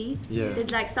reality. Yeah.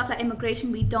 There's like stuff like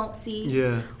immigration we don't see.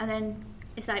 Yeah. And then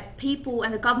it's like people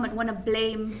and the government want to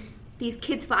blame these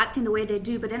kids for acting the way they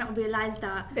do, but they don't realize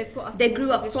that They put us they in this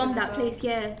grew up position from as that well. place.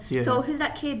 Yeah. Yeah. So who's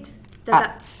that kid? That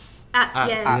Ats. Ats,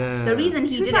 yeah. yeah. The reason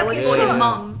he Who's did that it was kid? for Yeah. his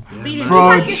mom. Yeah, Really. man.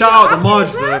 Bro, Shout out to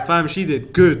Marge though, fam. She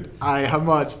did good. How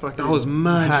much fucking That was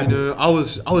mad, you know. I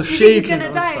was Do you think shaking. he's gonna I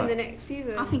was die in like- the next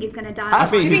season? I think he's gonna die. I I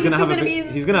think You he's think gonna he's have still a gonna be big,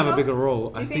 in he's gonna the have a show? bigger role.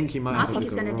 Do I you think think? he might I have a think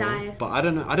he's bigger gonna role. die. But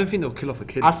I don't think they'll kill off a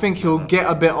kid. I think he'll get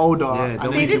a bit older. Yeah, and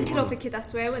they'll They then make did him kill off on. a kid, I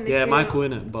swear. When they Yeah, came Michael out.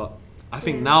 in it, but I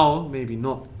think Yeah. now maybe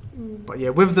not. But yeah,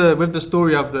 with the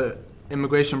story of the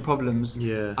immigration problems,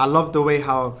 Yeah. I love the way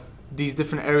how these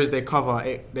different areas they cover,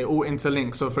 they all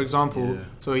interlink. So for example, Yeah.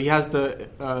 so he has the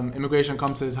immigration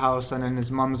come to his house, and then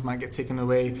his mum's might get taken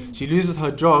away. She loses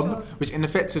her job, which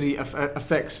ineffectually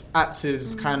affects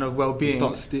Atz's kind of well-being.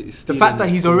 The fact that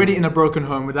he's already in a broken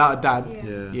home without a dad,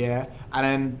 Yeah. yeah, and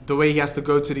then the way he has to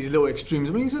go to these little extremes.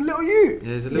 I mean, he's a little youth.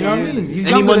 Yeah, he's a You little know what I youth. mean? He's Any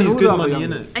younger than money's all good the other money,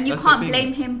 youngsters. innit? And you That's the can't thing.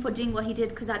 blame him for doing what he did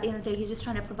because at the end of the day, he's just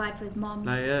trying to provide for his mom.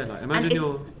 Like, yeah, like And imagine it's,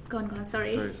 your. go on,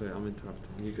 sorry. Sorry, I'm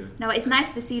interrupting. You go. No, it's nice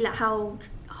to see like how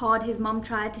hard his mom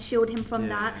tried to shield him from Yeah.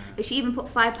 that. Like, she even put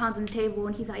 £5 on the table,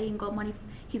 and he's like, he ain't got money.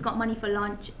 He's got money for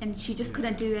lunch, and she just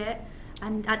couldn't do it.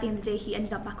 And at the end of the day, he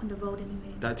ended up back on the road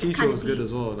anyways. That It's teacher kinda was good deep.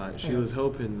 as well. Like she Yeah. was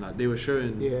helping. Like they were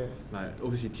showing. Yeah. Like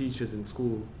obviously teachers in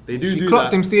school, they do She do clocked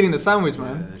that. him stealing the sandwich,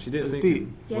 man. Yeah, she didn't It was sneak deep.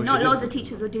 him. Yeah, Well, not she did loads of sneak him.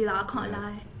 teachers would do that. I can't Yeah.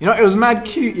 lie. You know, it was mad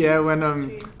cute, yeah, when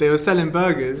they were selling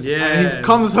burgers. And Yeah. he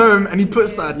comes home and he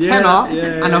puts like a tenner and a yeah.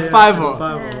 fiver. And a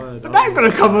fiver, Yeah. word. But that ain't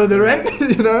gonna cover the rent,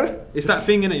 you know? It's that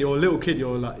thing in it. You're a little kid.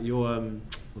 You're like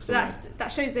what's So the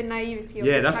that shows the naivety of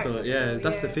yeah, his that's character the yeah, still,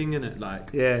 that's the thing in it. Like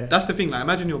Yeah. that's the thing. Like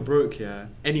imagine you're broke. Yeah,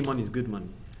 any money's good money.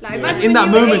 Like, Yeah. imagine In when that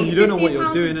you were moment, 8, you don't know what 15 you're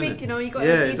pounds doing, is innit? big, you know, you got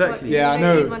Yeah, to need exactly. what- Yeah, I you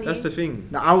know. need money. That's the thing.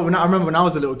 Now, I remember when I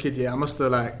was a little kid, yeah, I must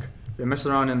have like been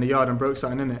messing around in the yard and broke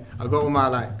something in it. I got all my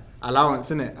like allowance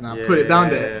in it and I put it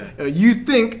down there. You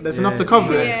think there's enough to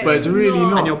cover Yeah. it, but it's really No.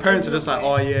 not. And your parents are just like, No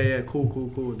oh way. yeah,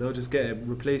 cool. They'll just get it,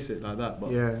 replace it like that.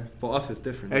 But Yeah. for us, it's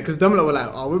different. Because them lot were like,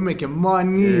 oh, we're making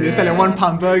money. Yeah. They're selling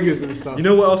 £1 burgers and stuff. You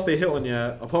know what else they hit on?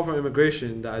 Yeah, apart from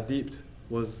immigration, that I deeped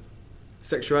was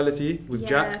sexuality with Yeah.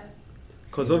 Jack.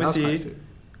 Because Yeah, that was obviously quite sick.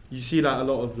 you see like a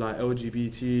lot of like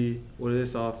LGBT, all of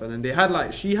this stuff, and then they had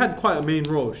like she had quite a main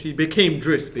role. She became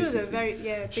Driss She was a basically.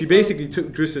 very, She big basically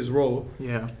took Driss's role,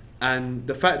 Yeah. and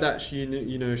the fact that she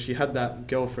you know she had that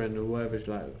girlfriend or whatever,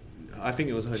 like I think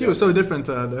it was her. She was so girlfriend. different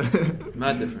to her, though.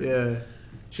 Mad different. Yeah.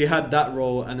 She had that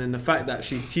role, and then the fact that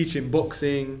she's teaching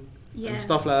boxing Yeah. and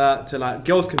stuff like that to like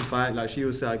girls can fight, like she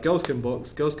would say like, girls can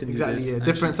box, girls can Exactly, do this. yeah. And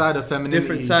Different she- side of femininity.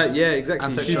 different side, yeah, exactly.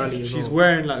 and sexuality as She's well.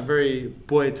 wearing like very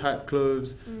boy type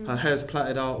clothes. Mm. Her hair's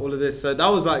plaited out, all of this. So that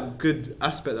was like good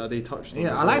aspect that they touched on.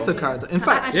 Yeah, as I liked her well. character. In And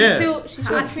fact, Yeah. she's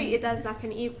still Her treated as like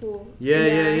an equal. Yeah, in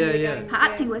yeah, the yeah, yeah. gang, Her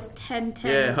acting was 10-10.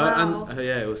 Yeah, her wow. and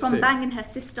yeah, it was From sick. banging her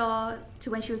sister to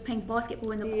when she was playing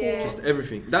basketball in the Yeah. court. Just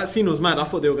everything. That scene was mad. I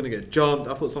thought they were gonna get jumped.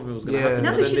 I thought something was gonna Yeah. happen. You know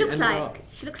but who then she they looks ended like? up-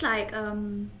 She looks like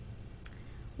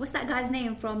what's that guy's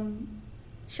name from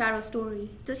Shiro's Story?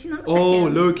 Does she not look Oh, like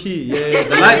him? low key, yeah.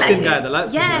 The light skinned guy, the light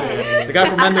skinned Yeah. guy. The guy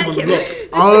from I Random like on the him. Block.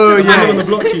 oh, The man on the yeah.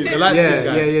 block, you, the light Yeah, skinned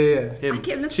guy. yeah. Him. I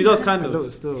keep looking She does at kind I of. know,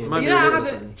 still. Might You be know a how little with,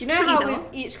 something. you know She's how pretty with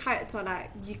each character, like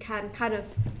you can kind of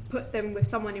put them with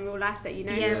someone in real life that you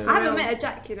know. Yeah, for I haven't real. met a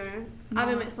Jack, you know. I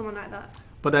haven't met someone like that.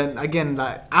 But then again,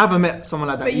 like I haven't met someone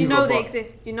like that But you either. know they but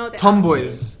exist. You know they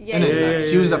tomboys, Yeah, innit? yeah, Like, yeah,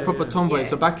 she was yeah, a proper yeah. tomboy. Yeah.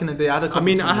 So back in the day, I had a I couple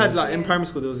mean, I had tomboys. like in Yeah. primary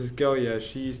school, there was this girl, yeah,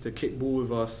 she used to kick ball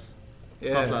with us, Yeah.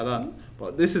 stuff like that.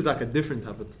 But this is like a different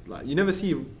type of, like, you never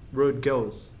see road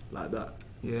girls like that.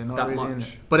 Yeah, not that really. much.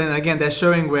 Innit? But then again, they're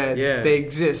showing where Yeah. they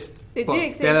exist. They but do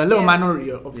exist, They're a little yeah. minority,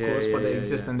 of Yeah, course, but yeah, they yeah,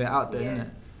 exist yeah. and they're out there, Yeah. innit?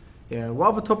 Yeah. What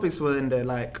other topics were in there?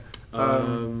 Like,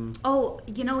 Oh,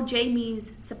 you know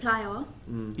Jamie's supplier?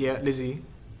 yeah, Lizzie.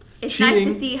 It's nice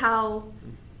Cheating. to see how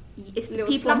it's the Little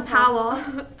people in slapper.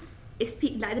 power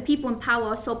like the people in power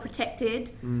are so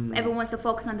protected. Everyone wants to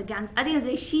focus on the gangs. At the end of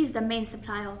the day, she's the main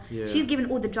supplier. Yeah. She's giving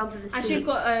all the drugs in the street. And she's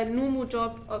got a normal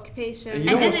job, occupation. And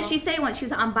And didn't she say once she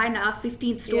was like, I'm buying our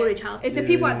 15th storage house? It's the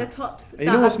people at the top And you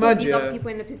that know what's have put mad, these yeah? other people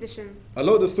in the position. A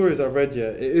lot of the stories I've read,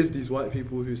 it is these white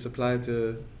people who supply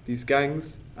to these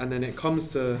gangs, and then it comes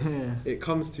to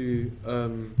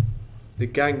the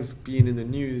gangs being in the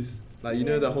news. Like, you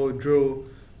know, the whole drill's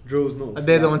not. And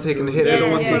they're the one taking the hit. They're the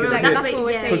Yeah, one taking the hit. That's what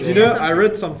we're saying. Because you know, I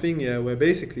read something where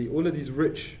basically all of these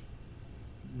rich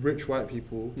white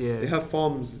people, they have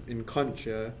farms in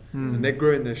Kunch, and they're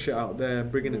growing their shit out there,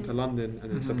 bringing it to London,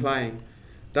 and then supplying.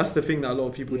 That's the thing that a lot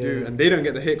of people do, and they don't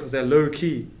get the hit because they're low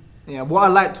key. Yeah, what I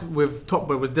liked with Top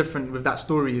Boy was different with that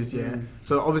story is,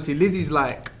 so obviously Lizzie's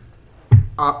like,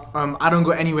 I don't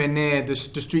go anywhere near the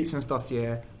streets and stuff,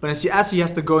 but then she actually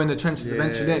has to go in the trenches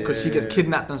eventually, because she gets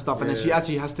kidnapped and stuff, and then she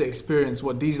actually has to experience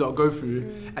what these lot go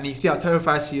through, and you see how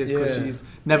terrified she is because she's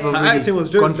never Her really acting was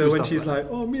gone jokes through though when stuff she's like like,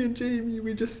 oh, me and Jamie,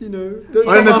 we just, don't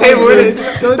on the talk table, about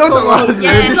innit? Don't Don't talk talk about about us.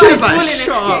 Yeah, The it's shit's like like, bullying shut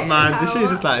and up, shit. man. The Like,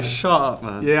 shit's just like, shut up,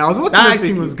 man. Yeah, I was watching That it acting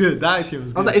thinking- was good. That acting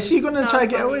was I was like, good. is she gonna That try to was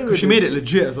get funny. away with Because she this? made it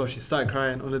legit as well. She started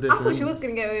crying, all of this. I thought she was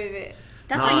going to get away with it.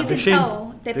 That's how you can Deshane's-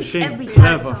 tell. They picked Deshane's every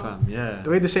clever, character. fam. Yeah. The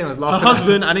way Deshane was Her laughing.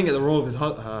 husband, I didn't get the role of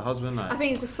her husband. Like, I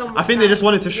think it's just someone. I think they just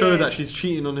wanted to show that she's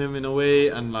cheating on him in a way,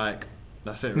 and like,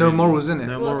 that's it. No really. morals, innit?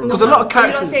 No Well, morals. Because a lot of So you're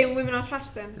not characters- saying women are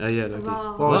trash then? Yeah, they do.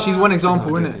 Wow. Well, she's one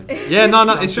example, innit? Yeah, no,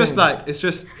 That's what it's I'm just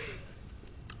saying.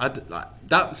 like, like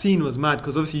that scene was mad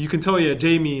because obviously you can tell,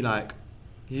 Jamie, like,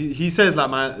 he says like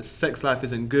my sex life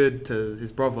isn't good to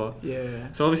his brother.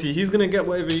 Yeah. So obviously he's gonna get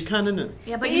whatever he can, innit?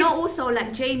 Yeah, but also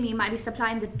like Jamie might be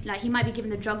supplying he might be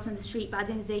giving the drugs on the street, but at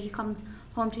the end of the day he comes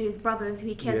home to his brothers who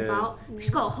he cares about. She's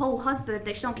got a whole husband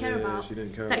that she don't care about. She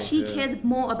didn't care It's like about, she cares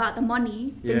more about the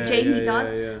money than Yeah, Jamie yeah,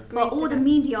 does. yeah. But all the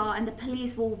media and the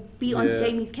police will be on Yeah.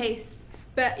 Jamie's case.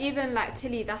 But even like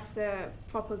Tilly, that's a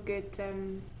proper good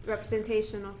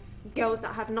representation of girls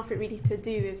that have nothing really to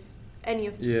do with any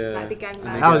of like the gang. And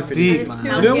Like, they That get was affiliated. deep, and it's man.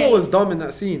 still You know gay. what was dumb in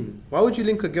that scene? Why would you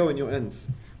link a girl in your ends?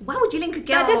 Why would you link a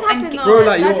girl? That does happen and though. Bro,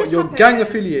 like that does you're happen. gang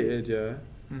affiliated, yeah.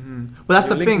 But that's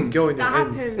You're the linking thing. girl in That your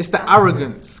ends. happens. It's the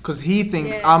arrogance, because he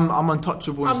thinks Yeah. I'm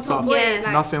untouchable and I'm stuff. top boy, Yeah.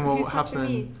 like, Nothing will who's touching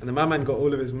happen. me? And the man got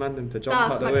all of his mandem to jump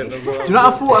That's out the way. funny. Do you know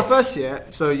what I thought at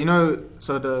first? So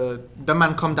the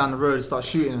man come down the road and start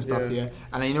shooting and stuff,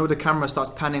 and then the camera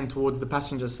starts panning towards the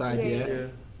passenger side, Yeah.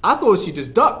 I thought she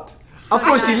just ducked. I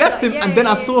thought she left him, Yeah, and then I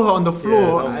yeah, saw her on the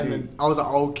floor, that was and you. then I was like,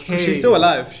 okay. She's still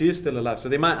alive. She is still alive. So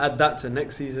they might add that to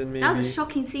next season, maybe. that was a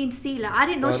shocking scene to see. Like I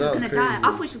didn't know Oh, she was that gonna was die. crazy.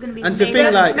 I thought she was gonna be. And to the think,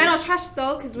 main- like- Men are trash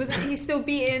though, because wasn't he still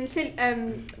beating the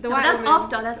No, white that's woman?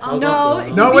 after. That's was after. No, after.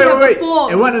 he No, beat wait, her wait.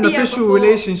 before. It wasn't an Beat her official before.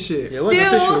 relationship. Yeah, it wasn't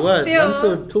Still, official word. still. Man's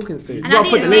still talking stage. And You at gotta the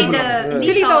put end the of the label day, on it, the yeah.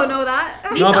 Tilly Lisa don't know that.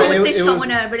 Lisa No, but always it said she was- don't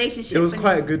want a relationship. It was and-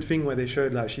 quite a good thing where they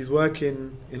showed like she's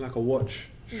working in like a watch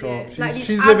shop. Yeah, like She's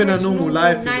these living a average, normal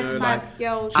life, you 9 know, to like 5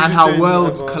 girls. And She's how doing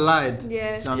worlds whatever. collide. Yeah. You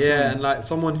know what I'm yeah, saying? and like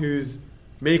someone who's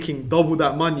making double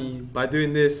that money by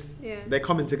doing this, Yeah. they're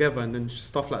coming together, and then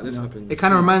stuff like this happens. It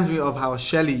kind of reminds me of how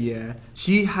Shelley,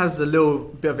 she has a little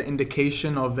bit of an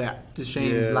indication of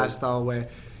Deshane's lifestyle where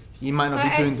he might not Her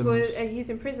be doing ex the was, most. he's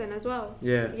in prison as well.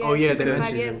 Yeah. Oh yeah, they 5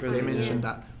 mentioned, years or they they something, mentioned yeah.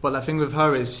 that. But the thing with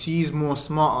her is she's more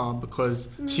smarter because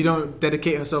she don't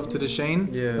dedicate herself to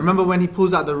Deshane. Yeah. Remember when he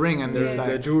pulls out the ring and he's Yeah.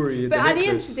 Their like, jewelry. But the at the end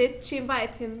necklace. she did. She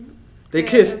invited him. They to,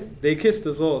 kissed. They kissed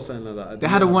as well, something like that. they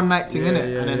had a one night thing in Yeah,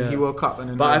 it, yeah, and then yeah. he woke up and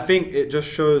then. But I think it just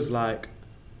shows like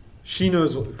she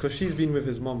knows because she's been with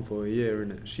his mum for a year,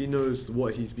 innit? She knows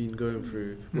what he's been going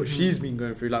through, what she's been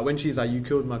going through. Like when she's like, "You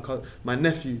killed my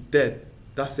nephew's dead.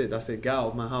 That's it. Get out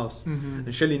of my house." Mhm.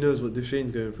 And Shelley knows what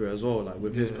Deshane's going through as well, like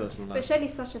with his personal But life.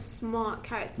 Shelley's such a smart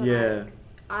character. Yeah. Like,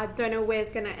 I don't know where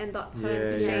it's gonna end up her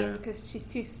and Yeah, Deshane yeah. because she's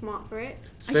too smart for it.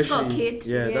 And she's got a Especially- kid.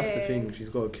 Yeah, that's the Yeah. thing. She's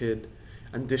got a kid,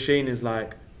 and Deshane is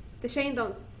like, Deshane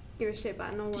don't give a shit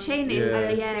about no one. Deshane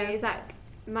is, yeah. He's like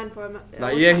man for a man.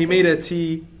 like yeah, he made her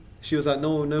tea. She was like,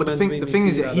 no, But the man's thing, made the me thing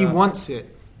is, tea like he that. wants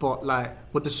it, but like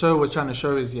what the show was trying to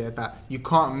show is that you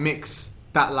can't mix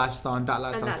that lifestyle and that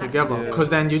lifestyle that together, lifestyle. because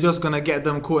then you're just gonna get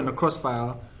them caught in the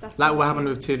crossfire, That's like so what happened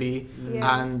true. with Tilly,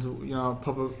 Yeah. and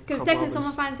proper. Because the couple second others.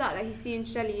 someone finds out that he's seeing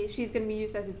Shelley, she's gonna be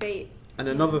used as a bait. And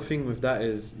another thing with that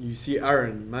is you see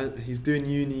Aaron, man, he's doing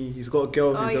uni, he's got a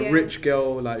girl who's Oh, a yeah. rich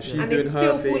girl, like she's and they doing still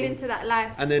her fall thing. into that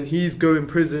life. And then he's going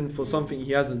prison for something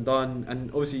he hasn't done, and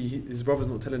obviously his brother's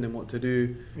not telling him what to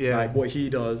do, like what he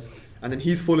does. And then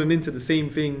he's fallen into the same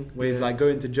thing where he's like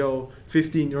going to jail,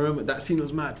 15 year old. That scene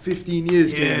was mad, 15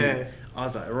 years. Yeah. Jamie. I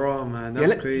was like, raw man,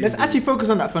 that's crazy. Let's actually focus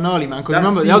on that finale, man, because That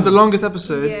remember scene- that was the longest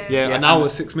episode. Yeah. yeah, an and hour,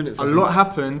 6 minutes. A lot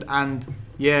happened, and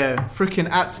freaking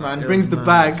Ats, man, It brings was the mad,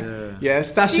 bag. yeah. Yeah,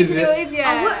 stashes Stupid it. little idiot.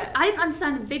 I didn't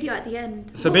understand the video at the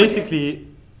end. So What was it? basically,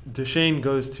 Deshane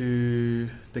goes to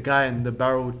the guy in the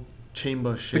barrel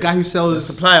chamber shit. The guy who the sells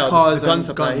supplier, cars the gun and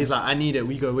supplier. guns. He's like, I need it.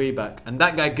 We go way back, and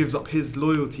that guy gives up his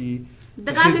loyalty.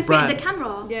 The to guy his who brand. fitted the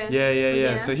camera. Yeah.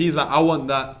 Yeah. So he's like, I want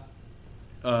that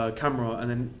camera, and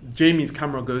then Jamie's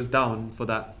camera goes down for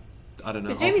that. I don't know.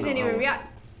 But Jamie half an didn't hour. even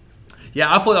react.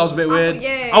 Yeah, I thought that was a bit weird.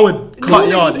 Yeah. I would cut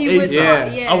Normally yard he would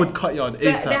ASAP. not, I would cut yard But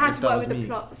ASAP. they had if to that work was with me. the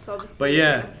plot, so obviously. But it's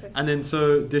yeah, gonna happen. and then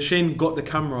so Deshane got the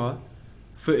camera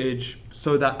footage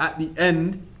so that at the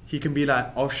end he can be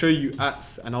like, I'll show you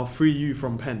Ats and I'll free you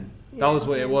from Penn. That Yeah. was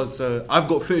what it was. So I've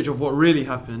got footage of what really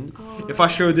happened. Oh, If I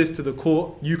show this to the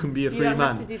court, you can be a You free don't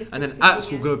have to man. do the And then full Ats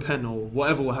will thing, go yes. Penn or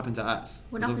whatever will happen to Ats.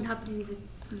 Well, nothing happened to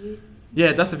his youth.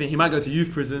 Yeah, that's the thing. He might go to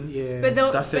youth prison. Yeah. But,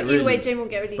 That's it, either way, really. Jamie will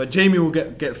get released. But Jamie will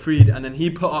get freed, and then he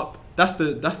put up. That's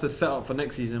the setup for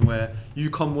next season where you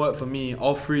come work for me,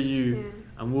 I'll free you, Yeah.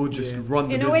 and we'll just Yeah. run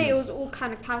the In business. a way, it was all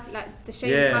kind of like the shame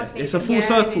Yeah, calculated. it's a full Yeah,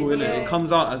 circle, it is, innit? yeah. It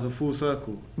comes out as a full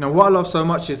circle. Now, what I love so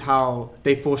much is how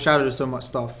they foreshadow so much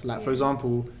stuff. Like, for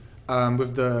example,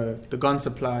 with the gun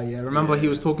supply. Yeah, remember he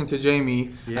was talking to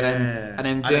Jamie, and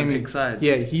then Jamie.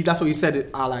 Yeah, that's what he said.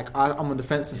 I'm on the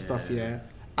fence and stuff. Yeah,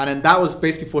 and then that was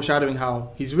basically foreshadowing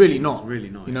how he's really not. Really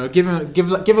not. You know, give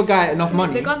a guy enough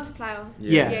money. The gun supplier.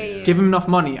 Yeah. Give him enough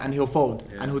money and he'll fold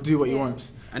Yeah. and he'll do what he Yeah.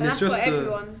 wants. And But it's that's just for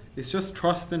everyone. it's just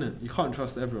trust, innit? You can't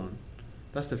trust everyone.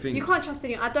 That's the thing. You can't trust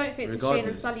anyone. I don't think Deshane and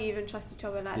Regardless. Sully even trust each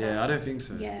other like that. Yeah, I don't think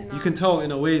so. Yeah. No. You can tell in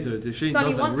a way though, Deshane Sully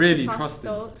doesn't wants really to trust him.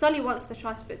 though. Sully wants to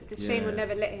trust, but Deshane Yeah. will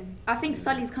never let him. I think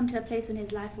Sully's come to a place in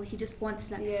his life where he just wants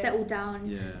to Yeah. settle down.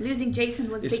 Yeah. Losing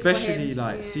Jason was big Especially for him.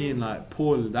 like seeing like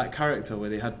Paul, that character where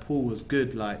they had Paul was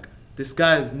good. Like this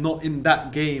guy is not in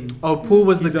that game. Oh, Paul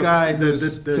was the He's guy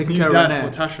who's the taking new care of dad Renee.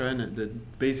 for Tasha, innit?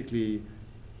 Basically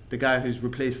the guy who's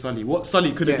replaced Sully. What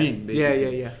Sully could have been,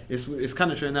 basically. Yeah. It's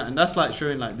kind of showing that, and that's like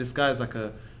showing like this guy's like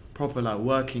a proper like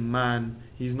working man.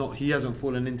 He hasn't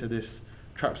fallen into this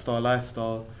trap star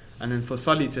lifestyle. And then for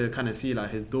Sully to kind of see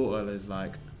like his daughter is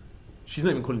like, she's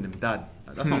not even calling him dad.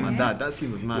 Like, that's not my Yeah. dad. That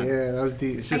scene was mad. Yeah, that was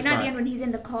deep. It's Like, just at the like, end when he's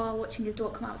in the car watching his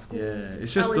daughter come out of school. yeah,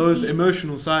 it's That just was those deep.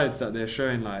 emotional sides that they're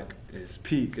showing like it's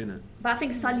peak, innit? But I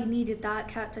think Sully needed that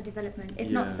character development. If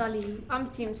not Yeah. Sully, I'm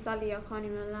team Sully. I can't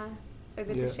even lie.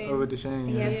 Over Yeah, Deshane. over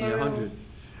Deshane. Yeah, Yeah, for Yeah, real. 100.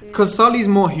 because Sully's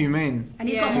more humane. and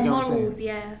he's Yeah. got You more get what I'm saying? morals,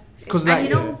 yeah. Because And like, you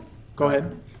know, go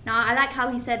ahead. now I like how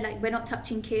he said like we're not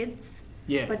touching kids,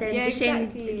 Yeah, but then Yeah, Deshane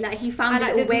exactly. like he And found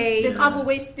like, a little way. there's other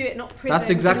ways to do it, not prison. that's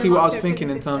exactly Going what I was after a thinking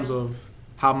in prison terms system. of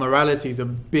how morality is a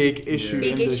big issue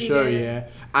Big in the issue, show. yeah. Yeah,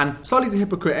 and Sully's a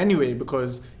hypocrite anyway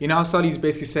because you know how Sully's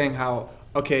basically saying how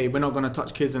okay we're not gonna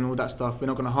touch kids and all that stuff. We're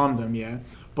not gonna harm them. Yeah,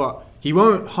 but he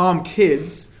won't harm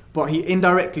kids. But he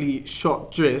indirectly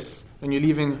shot Driss, and you're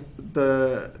leaving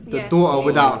the Yeah. daughter Yeah.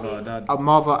 without Oh, dad. a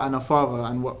mother and a father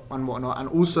and whatnot. And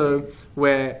also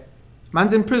where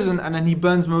man's in prison and then he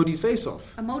burns Modi's face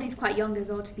off. And Modi's quite young as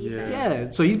well, to be Yeah. fair. Yeah,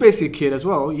 so he's basically a kid as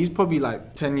well. He's probably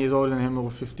like 10 years older than him or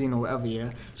 15 or whatever, yeah.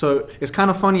 So it's kind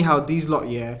of funny how these lot,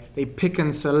 yeah, they pick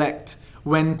and select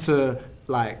when to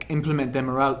like implement their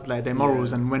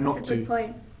morals and when That's not a good to.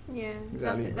 point. Yeah,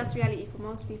 Exactly. that's reality for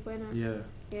most people, isn't it?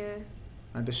 Yeah. Yeah.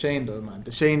 And Deshane though, man.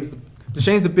 Deshane's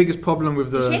the biggest problem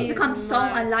with the... Shane's become so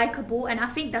Mad. unlikable, and I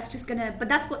think that's just gonna. But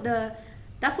that's what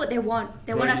they want.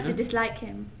 They want Right, us you to know- dislike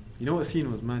him. You know what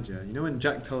scene was mad, yeah? You know when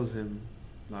Jack tells him,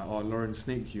 like, oh, Lauren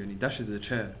snaked you, and he dashes the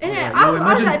chair? Innit? like, I yo,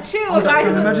 was like, chill, I was like,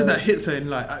 guys. imagine that hits her in,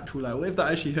 like, actual, like, what if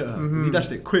that actually hit her? 'Cause He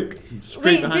dashed it quick, and straight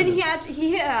Wait, behind didn't her.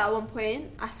 he hit her at one point?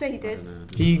 I swear he I did. don't know.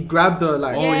 He grabbed her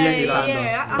like... Oh, yeah, he yeah, landed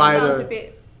yeah. I by thought that was the- a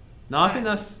bit. No, I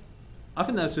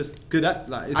think that's just good act.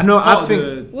 Like, it's I know, I part of think-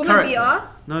 the Woman character. beater.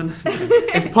 No,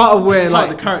 It's part of where part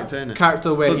like... of the character, innit?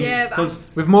 character where he's... Yeah, but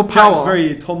Because with more Jack's power...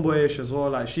 very tomboyish as well.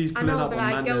 Like, she's I pulling know, up but,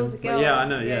 on like, man. girl's a But girl. yeah, I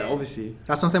know. Yeah, Yeah. obviously.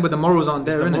 That's what I'm saying, but the morals aren't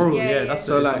It's there, the innit? moral, Yeah, yeah, yeah, that's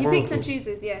So, the like- He moral picks and talk.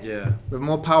 chooses, yeah. Yeah. With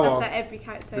more That's power... like every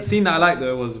character. The scene that I like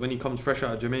though was when he comes fresh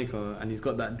out of Jamaica and he's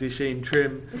got that Deshane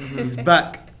trim, he's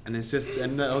back, and it's just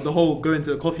and the whole going to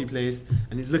the coffee place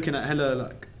and he's looking at hella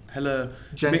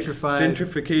mixed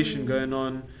gentrification going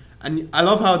on, and I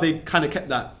love how they kind of kept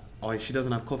that. Oh, she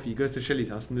doesn't have coffee. He goes to Shelly's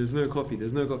house and there's no coffee.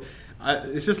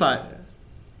 It's just like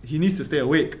he needs to stay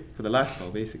awake for the lifestyle.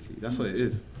 Basically, that's what it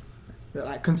is.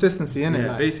 like consistency in it, Yeah,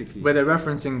 like, basically. where they're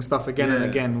referencing stuff again and Yeah.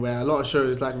 again. Where a lot of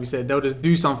shows, like we said, they'll just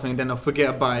do something, then they'll forget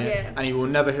about it, Yeah. and you will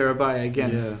never hear about it again.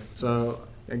 Yeah. So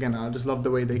again, I just love the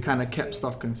way they kind of kept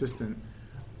stuff consistent.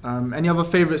 Any other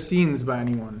favorite scenes by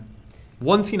anyone?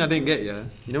 One scene I didn't get, yeah.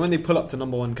 You know when they pull up to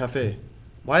Number One Cafe,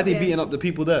 why are they Yeah. beating up the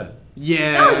people there?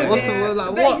 Yeah, That was a What's bit- the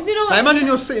like but what? you know what? Like, imagine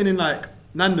you're sitting in like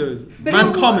Nando's. But Man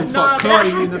then- come and start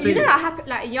clarting you in the You face. know that happen,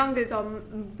 like youngers are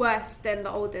worse than the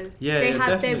olders. Yeah, they're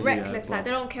definitely, reckless. yeah, like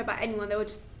they don't care about anyone. They were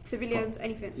just civilians,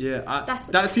 anything. Yeah, That's-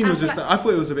 that scene I was feel just. like- I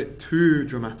thought it was a bit too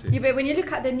dramatic. Yeah, but when you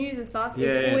look at the news and stuff, Yeah,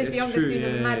 it's always it's the youngest true. doing Yeah,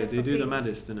 the yeah, maddest. they of do the things.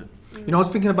 maddest, innit? You know, I was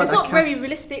thinking about It's that. not very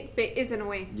realistic, but it is in a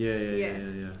way. Yeah.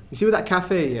 You see with that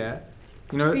cafe, yeah.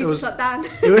 You know, We it used was to shut down.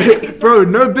 bro,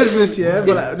 no business, yeah.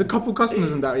 But like, there's a couple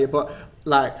customers in that, yeah. But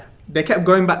like, they kept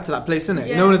going back to that place, innit?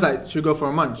 You Yeah. know, when it's like, should we go for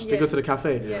a munch? They Yeah. go to the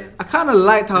cafe. Yeah. I kind of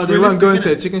liked how It's they weren't going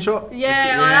realistic, to a chicken shop.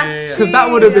 Yeah, well, that's Because that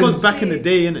would have Because been- back in the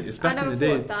day, innit? It's back I in never the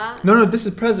day. thought that. No, this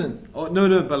is present. Oh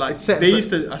no, but like It's set they for- used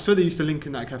to. I swear they used to link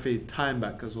in that cafe time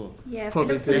back as well. Yeah,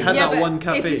 Probably it they looks had really- that but one If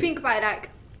cafe. you think about it, like,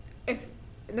 if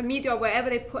the media, wherever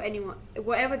they put anyone,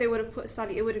 wherever they would have put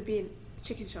Sully, it would have been a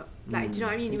chicken shop. Like, do you know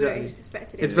what I mean? You would Exactly. have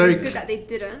suspected it. It's So very- good that they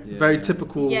didn't. Yeah. Very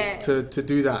typical Yeah. to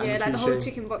do that. Yeah, and like the cliche. whole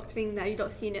chicken box thing that you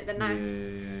not seen it, the knife.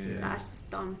 Yeah. That's just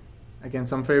dumb. Again,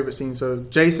 some favorite scenes. So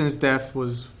Jason's death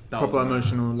was That proper was mad.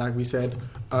 emotional, like we said.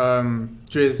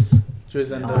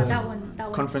 Driz and Oh, that one.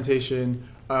 confrontation.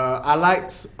 I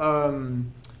liked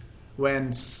when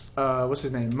what's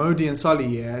his name, Modi and Sully.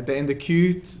 Yeah, they're in the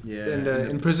queue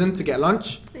in prison to get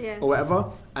lunch Yeah. or whatever,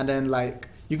 and then like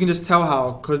you can just tell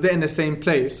how, because they're in the same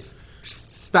place,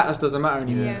 status doesn't matter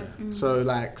anymore. Yeah. So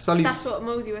like Sully's. That's what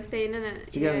Mosey was saying, isn't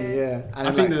it? Do you get me? Yeah. And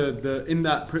I then, think like, the in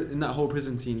that whole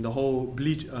prison scene, the whole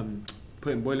bleach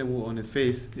putting boiling water on his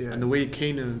face, Yeah. and the way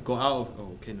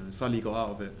Sully got out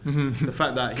of it. Mhm. The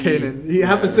fact that Kanan, he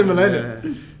have a similar,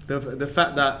 innit? The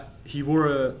fact that he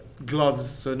wore gloves,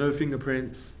 so no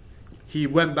fingerprints. He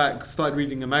went back, started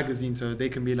reading a magazine, so they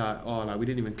can be like, oh, like we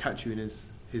didn't even catch you in his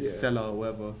cellar or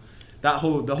whatever.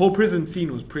 The whole prison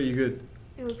scene was pretty good,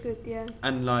 It was good, yeah.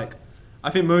 and like I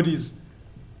think Modi's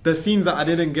the scenes that I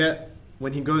didn't get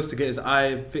when he goes to get his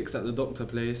eye fixed at the doctor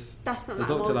place. That's not The like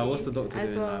doctor, like, Mosey what's the doctor as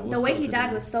doing? well. Like, what's The way doctor he died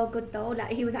doing? was so good though. Like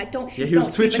he was like, don't shoot. Yeah, he was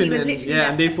don't shoot, but twitching, he was and literally like,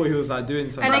 and they thought he was like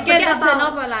doing something. And But again, forget that's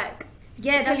about- another like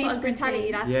yeah, that's police what I was gonna brutality.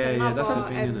 say. That's Yeah, another. that's the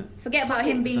thing, innit? Forget about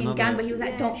him being another- gang, but he was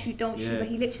like, Yeah. don't shoot, Yeah. but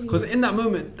he literally. Because in that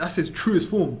moment, that's his truest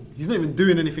form. He's not even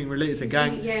doing anything related to He's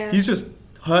gang. really- yeah. He's just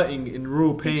hurting in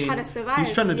real pain. He's trying to survive.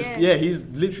 He's trying to just he's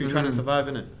literally trying to survive,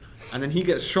 innit? And then he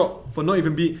gets shot for not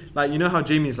even being like, you know how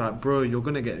Jamie's like, bro, you're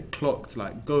gonna get clocked.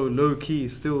 Like, go low key,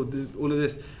 still do all of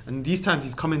this. And these times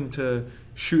he's coming to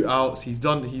shootouts.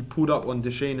 He pulled up on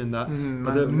Deshane and that.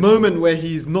 But the moment where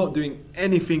he's not doing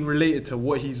anything related to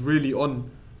what he's really on,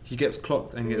 he gets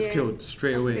clocked and gets killed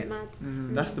straight That's a away. bit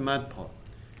mad. That's the mad part.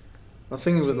 I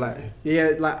think it was like,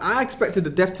 like I expected the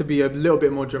death to be a little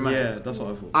bit more dramatic. Yeah, that's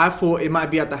what I thought. I thought it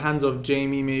might be at the hands of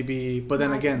Jamie maybe, but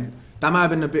then again, that might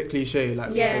have been a bit cliche. Like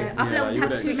we yeah, said. I feel Yeah, like we you have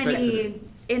would've too expected many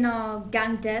inner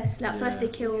gang deaths. Like first they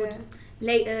killed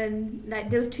Leighton, like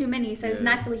there was too many. So it's Yeah.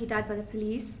 nice the way he died by the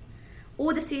police.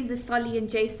 All the scenes with Sully and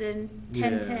Jason,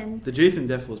 10-10. The Jason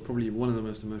death was probably one of the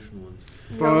most emotional ones.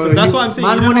 Bro, that's what I'm saying.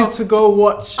 Man You know wanted how- to go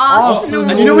watch Arsenal.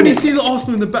 And you know when he sees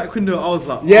Arsenal in the back window, I was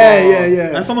like,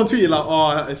 Yeah. And someone tweeted like,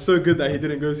 oh, it's so good that he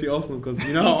didn't go see Arsenal because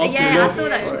you know how Arsenal Yeah, I lost. saw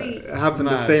that tweet. It happened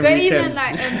the Mad. same But weekend. even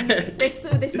like they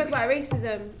spoke about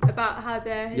racism, about how the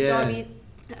Yeah. hijabis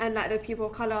and like the people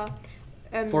of color,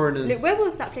 Foreigners. like, where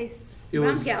was that place? It was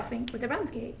Ramsgate, I think. Was it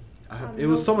Ramsgate? it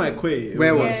was somewhere at Quay.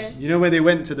 Where was? was? You know where they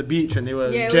went to the beach and they were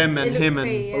Yeah, it Jem was- and it him looked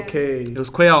and Quay, yeah. Okay, it was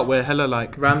Quay out where hella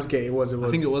like Ramsgate. It was. I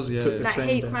think it was, yeah. Took the Like train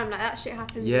hate there. crime, like that shit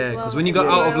happens. yeah, as because well. when you go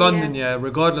Yeah. out of Yeah. London,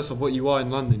 regardless of what you are in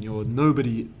London, you're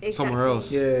nobody somewhere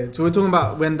else. Yeah, so we're talking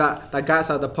about when that guy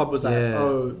outside the pub was like, Yeah.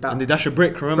 oh, that. And they dash a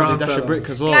brick. Remember brown they dash a fella. brick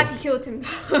as well. Glad he killed him.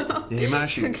 Yeah, he might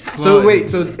actually. So wait,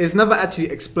 so it's never actually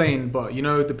explained, but you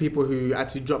know the people who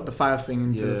actually dropped the fire thing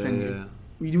into the thing. Yeah.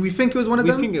 We think it was one of We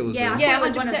them, think it was. Yeah, them. Yeah, it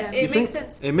was one of 100%. them. It You makes think?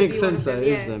 sense. It makes to be one sense of that them, it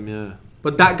is yeah. them. Yeah.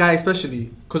 but that guy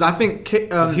especially, because I think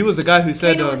 'Cause he was the guy who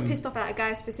said. Kano was pissed off at that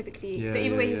guy specifically. Yeah, so either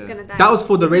yeah, way, he was yeah. gonna die. that was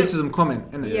for the So- racism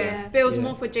comment, innit? Yeah, but it was Yeah.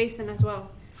 more for Jason as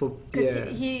well. For Because yeah,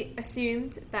 he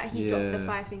assumed that he dropped the Yeah.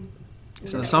 fire thing.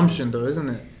 it's an assumption though, isn't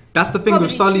it? That's the thing Probably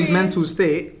with Sully's true. mental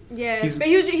state. Yeah, He's- but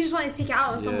he just wanted to take it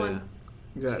out on someone.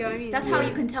 Exactly. Do you get what I mean? That's Yeah. how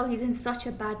you can tell he's in such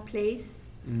a bad place.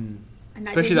 Mm. And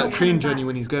like, Especially there's that no train coming journey back.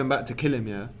 when he's going back to kill him.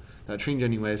 Yeah, that train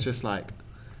journey where it's just like,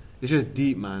 it's just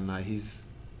deep, man. Like he's.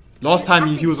 Last I time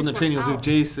he think was he on the just train, he was wants with out.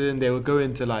 Jason. They were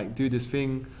going to like do this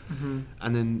thing, Mm-hmm.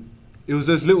 and then it was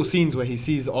those little scenes where he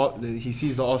sees the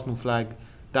Arsenal flag,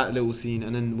 that little scene,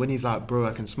 and then when he's like, bro,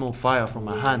 I can smell fire from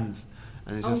my Yeah. hands,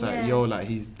 and it's Oh, just like, yeah. yo, like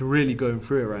he's really going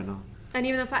through it right now. And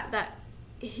even the fact that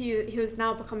he was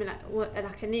now becoming like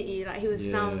a nitty, like he was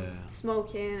now Yeah.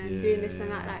 smoking and Yeah, doing this and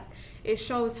yeah. that. Like it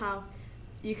shows how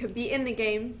you can be in the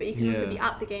game, but you can also Yeah. be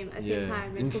out the game at the same Yeah,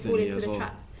 time and can fall instantly into as the well.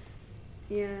 trap.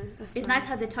 Yeah, it's nice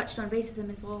how they touched on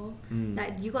racism as well.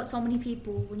 Like you got so many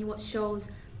people when you watch shows,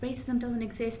 racism doesn't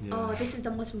exist. Yeah. Oh, this is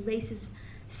the most racist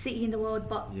city in the world,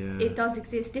 but it does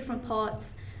exist, different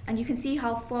parts, and you can see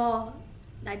how far,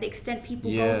 like the extent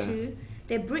people go to.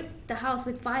 They bricked the house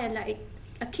with fire, like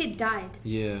a kid died.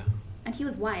 Yeah. And he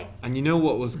was white. And you know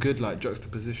what was good, like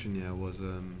juxtaposition, was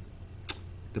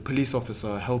the police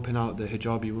officer helping out the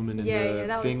hijabi woman in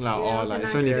the thing, like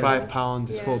it's only £5,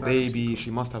 it's for a baby, she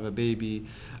must have a baby,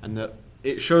 and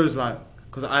it shows like,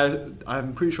 because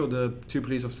I'm pretty sure the 2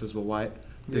 police officers were white,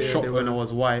 the shop owner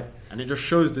was white, and it just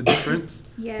shows the difference.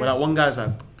 Where like one guy's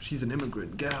like, she's an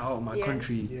immigrant, get out of my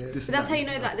country. But that's how you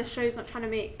know that the show's not trying to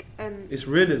make it's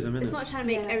realism, isn't it? It's not trying to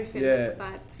make everything look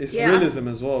bad. It's realism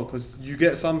as well, because you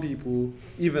get some people,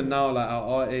 even now, like at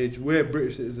our age, we're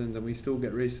British citizens and we still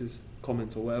get racist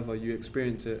comments or whatever, you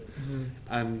experience it,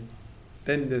 and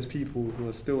then there's people who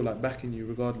are still like backing you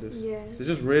regardless. So it's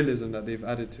just realism that they've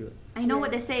added to it. I know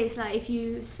what they say, it's like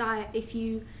if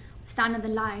you stand on the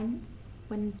line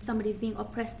when somebody's being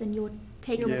oppressed, then you're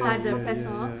taking the side of the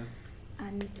oppressor.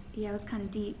 And it was kind of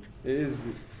deep. It is.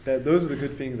 Those are the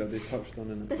good things that they touched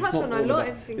on. And they touched on a lot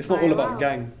of things. It's not all about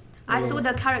gang. I saw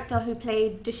the character who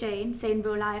played Deshane say in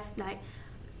real life, like,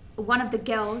 one of the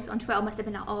girls on Twitter must have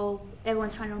been like, oh,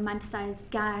 everyone's trying to romanticize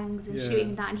gangs and shooting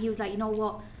and that. And he was like, you know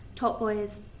what? Top Boy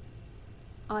is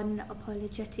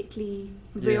unapologetically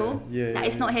real.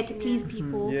 It's not here to please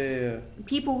people.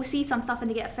 People will see some stuff and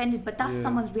they get offended, but that's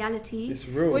someone's reality. It's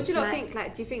real. What do you not think?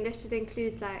 Like, do you think they should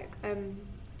include like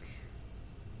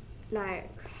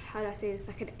how do I say this?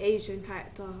 Like an Asian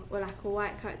character or like a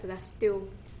white character that's still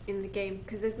in the game?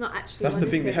 Because there's not actually. That's the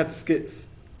thing. They had skits.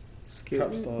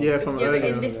 From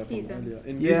earlier. In this season.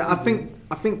 I think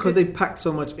because they packed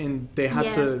so much in, they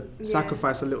had to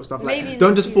sacrifice a little stuff. Like,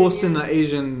 don't just force in an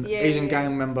Asian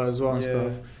gang member as well and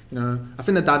stuff. You know, I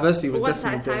think the diversity was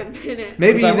definitely there.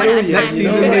 Maybe next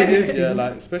season, maybe.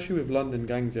 Like especially with London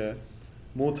gangs,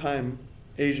 more time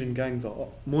Asian gangs are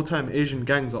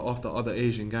after other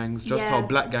Asian gangs. Just how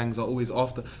black gangs are always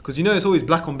after, because you know it's always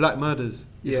black on black murders.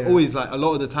 It's always like a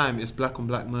lot of the time it's black on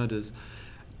black murders.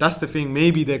 That's the thing.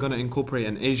 Maybe they're gonna incorporate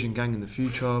an Asian gang in the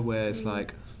future, where it's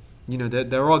like, you know,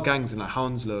 there are gangs in like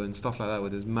Hounslow and stuff like that,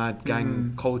 where there's mad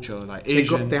gang culture, like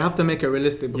Asian. They have to make it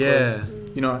realistic because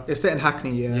you know it's set in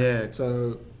Hackney,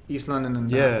 so East London and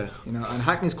that, you know, and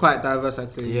Hackney's quite diverse, I'd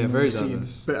say. Very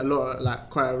diverse. But a lot of, like,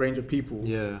 quite a range of people.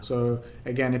 So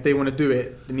again, if they want to do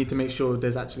it, they need to make sure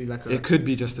there's actually like it could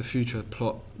be just a future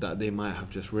plot that they might have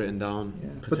just written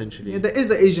down potentially. But, there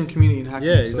is an Asian community in Hackney.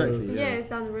 Exactly. So it's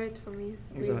down the road from me.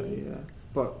 Exactly. Really.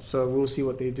 But so we'll see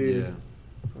what they do.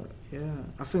 But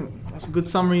I think that's a good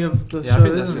summary of the show. I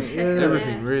think that's just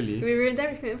everything, really. We ruined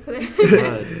everything for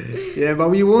them. But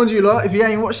we warned you lot. If you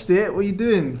ain't watched it, what are you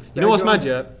doing? You know what's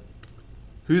mad,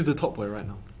 Who's the top boy right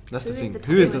now? That's the thing.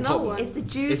 Who is the top boy? It's the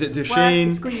juice. Is it Deshane?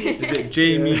 Is it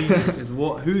Jamie?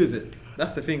 Who is it?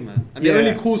 That's the thing, man. And they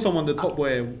only call someone the top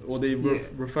boy, or they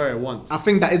refer it once. I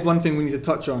think that is one thing we need to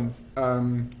touch on.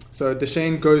 So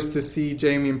Deshane goes to see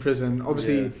Jamie in prison.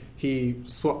 Obviously, he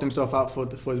swapped himself out for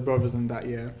his brothers and that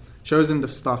year. Shows him the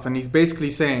stuff, and he's basically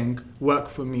saying, "Work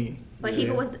for me." But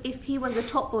if he was the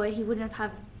top boy, he wouldn't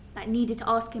have like needed to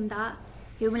ask him that.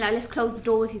 He would be like, let's close the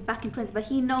doors, he's back in prison. But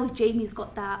he knows Jamie's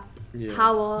got that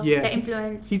power, that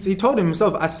influence. He told him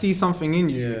himself, I see something in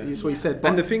you. That's what he said. But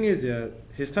and the thing is,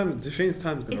 Deshane's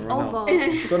time's going to run out.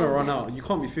 It's going to run out. You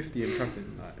can't be 50 and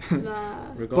trapping.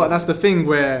 But that's the thing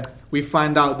where we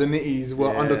find out the nitties were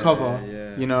undercover,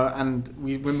 you know, and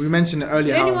when we mentioned it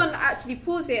earlier. Did anyone actually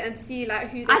pause it and see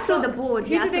like who they I saw the board.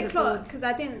 Who did they clock? Because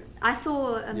I didn't. I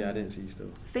saw I didn't see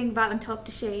still. Thing right on top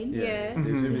Deshane.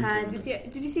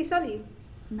 Did you see Sully?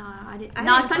 No, I didn't.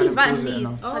 No, Sully's right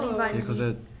underneath. Sully's right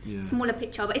underneath. Smaller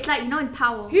picture, but it's like, you know, in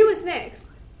Power. Who was next?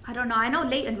 I don't know. I know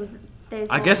Leighton was there.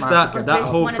 I guess that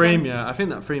whole frame, I think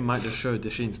that frame might just show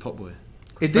Deshane's top boy.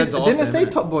 It didn't say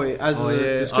top boy as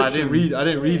a description. I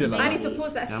didn't read it like that. I need to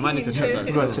pause that scene. I might need to check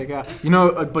that. Check out. You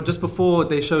know, but just before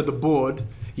they showed the board,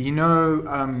 you know,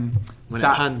 when it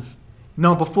pans.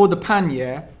 No, before the pan,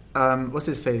 what's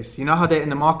his face? You know how they're in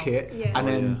the market, and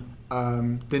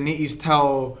then the nitties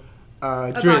tell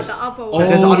Driss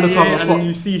there's an undercover and then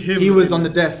you see him. He was on the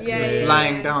desk just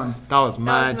lying down. That was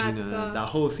mad, you know. Well. That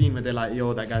whole scene where they're like,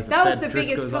 yo, that guy's that was the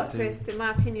biggest plot twist in my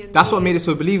opinion. That's what made it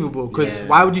so believable, because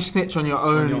why would you snitch on your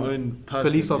own person,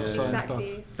 police officer and stuff?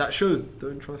 That shows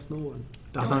don't trust no one.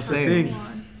 That's what I'm saying.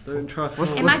 Don't trust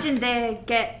Imagine they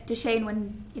get Deshane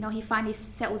when, you know, he finally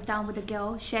settles down with a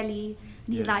girl, Shelley,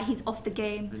 and he's like, he's off the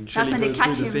game. And that's when they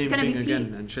catch him. It's going to be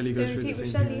again, and Shelley goes through the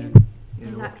same thing again.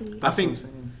 Exactly. I think.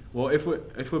 Well, if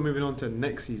we're moving on to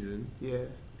next season,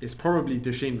 it's probably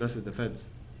Deshane versus the Feds.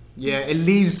 Yeah, it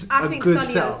leaves I a think good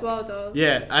Sully setup. as well, though.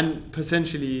 Yeah, and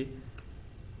potentially,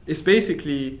 it's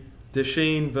basically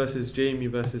Deshane versus Jamie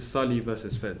versus Sully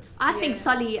versus Feds. I think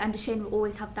Sully and Deshane will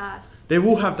always have that. They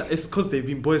will have that. It's because they've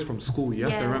been boys from school. You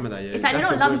have to remember that. Yeah, it's like That's they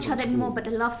don't their love boys each other from anymore, school. but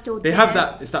the love's still They there. have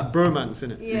that. It's that bromance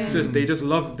in it. Yeah. It's just they just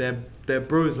love their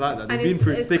bros like that. They've And been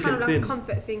through it's thick kind and of like thin. a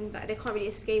comfort thing that they can't really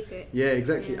escape it. Yeah,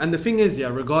 exactly. Yeah. And the thing is,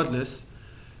 regardless,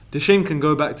 Deshane can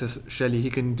go back to Shelly. He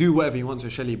can do whatever he wants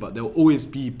with Shelly, but they'll always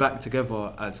be back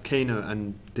together as Kano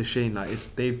and Deshane. Like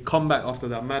they've come back after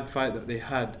that mad fight that they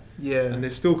had. Yeah. And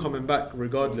they're still coming back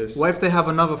regardless. What if they have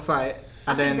another fight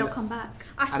I and think then they'll come back.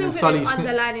 I still then think Sully there's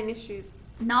underlying issues.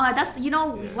 No, that's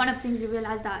one of the things you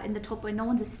realise that in the Top Boy, no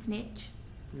one's a snitch.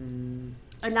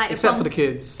 Like except for the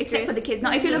kids. Except for the kids.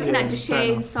 Now, if you're looking at fair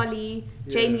Deshane, enough. Sully,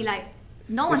 Jamie, like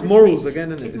no one's It's a morals snitch.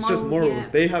 again, isn't it? It's It's just morals, morals. yeah.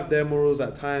 They have their morals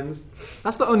at times.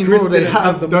 That's the only Driss rule they didn't have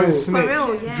have. the Don't morals. snitch. For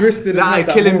real, yeah. Driss didn't That have like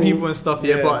that killing moral. people and stuff,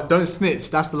 but don't snitch.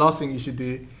 That's the last thing you should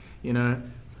do, you know.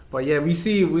 But yeah, we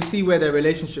see where their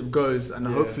relationship goes, and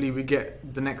hopefully we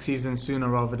get the next season sooner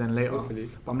rather than later. Hopefully.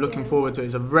 But I'm looking forward to it.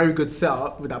 It's a very good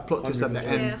setup with that plot twist at the 100%.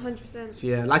 end. Yeah, 100%. So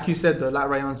yeah, like you said though, like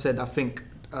Rayon said, I think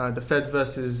the Feds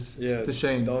versus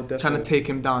Deshane, they'll trying to definitely- take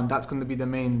him down. That's going to be the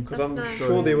main. Because That's I'm nice.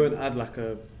 sure they won't add like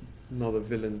another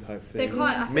villain type thing. They can't.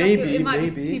 I feel Maybe, like it might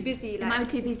maybe. be too busy. Like, It might be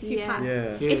too it's busy, yeah. packed.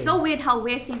 Yeah. It's so weird how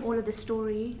we're seeing all of the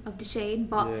story of Deshane,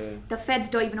 but Yeah. the Feds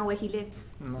don't even know where he lives.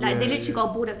 No. Like they Yeah, literally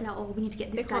got bored of like, oh, we need to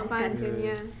get They this guy, can't this guy, find this guy. him.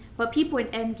 Yeah. But people in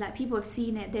ends, like people have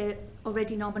seen it, they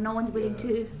already know, but no one's willing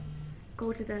to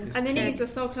go to the. And the Feds. niggas were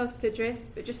so close to Driss,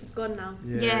 but Driss is gone now.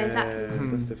 Yeah, exactly.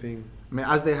 That's the thing. I mean,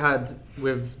 as they had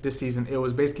with this season, it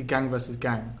was basically gang versus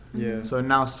gang. Yeah. So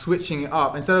now switching it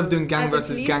up, instead of doing gang Add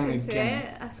versus the gang police into again.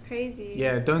 it, that's crazy.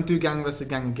 Yeah, don't do gang versus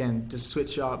gang again. Just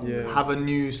switch it up. Yeah. Have a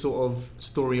new sort of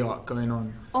story arc going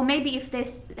on. Or maybe if they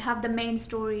have the main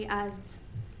story as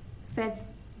Feds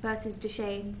versus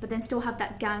Deshane, but then still have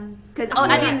that gang. Because at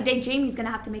the end of the day, Jamie's going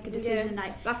to have to make a decision. Yeah.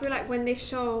 Like, I feel like when they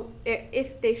show,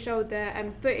 if they show the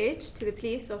footage to the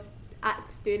police of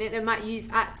Ats doing it, they might use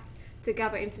Ats to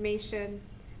gather information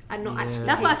and not actually.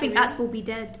 that's why I take think him in. Ats will be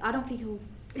dead. I don't think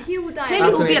He will die. Clearly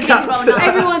That's he'll be a when big it capped. grown up.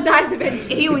 Everyone dies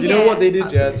eventually. He'll, You know what they did,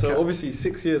 That's yeah? what they So kept. obviously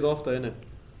 6 years after, innit?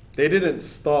 They didn't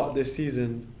start this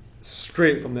season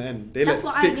straight from the end. They That's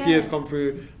let what 6 I years get. come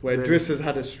through where Really? Driss has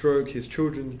had a stroke, his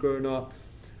children's grown up.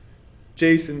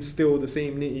 Jason's still the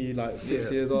same nitty, like 6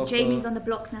 Yeah. years after. Jamie's on the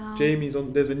block now. Jamie's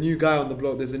on. There's a new guy on the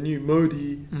block. There's a new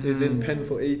Modi is in Mhm. pen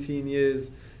for 18 years.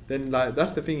 Then like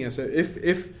that's the thing, yeah. So if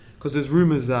because there's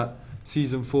rumors that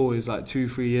season 4 is like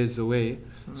 2-3 years away.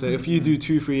 So if you do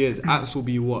 2-3 years, Ats will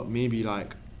be what, maybe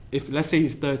like, if let's say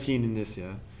he's 13 in this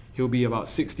year, he'll be about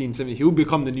 16, 17. He'll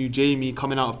become the new Jamie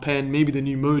coming out of pen, maybe the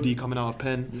new Modi coming out of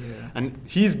pen. Yeah. And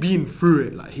he's been through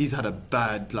it. Like he's had a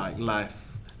bad like life.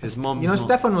 His mom. You know,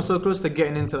 Stefan was so close to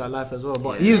getting into that life as well,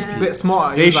 but Yeah. he was a bit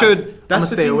smarter. He They was like, showed. I'ma That's the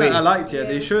stay thing away. that I liked. Yeah, Yeah.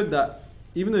 they showed that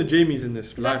even though Jamie's in this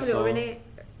Is that lifestyle.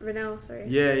 Renelle, sorry.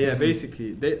 Yeah, Mhm.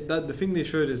 basically. The thing they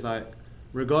showed is like,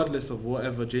 regardless of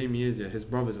whatever Jamie is, yeah, his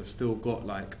brothers have still got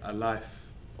like a life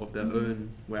of their own.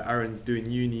 Where Aaron's doing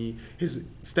uni,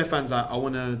 Stefan's like, I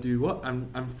want to do what?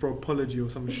 Anthropology or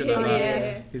some shit like that.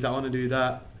 Yeah. He's like, I want to do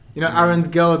that. You know, Aaron's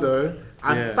girl though,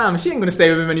 Yeah. fam, she ain't gonna stay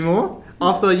with him anymore.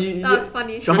 After you, That was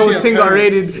funny. the whole Yeah, thing got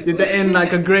apparently. raided. They're in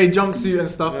like a grey jumpsuit and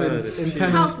stuff Word, in it's pen cute. The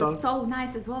and house stuff. was so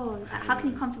nice as well. Like, how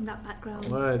can you come from that background?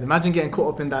 Word. Imagine getting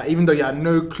caught up in that, even though you had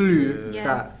no clue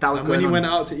Yeah. that was And going when he on. went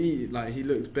out to eat, like he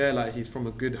looked bare like he's from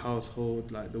a good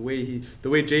household. Like the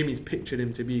way Jamie's pictured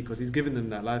him to be, because he's given them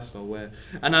that lifestyle.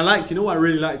 And I liked, you know what I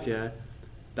really liked, yeah,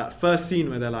 that first scene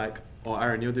where they're like, "Oh,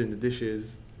 Aaron, you're doing the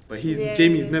dishes." But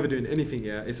Jamie's never doing anything,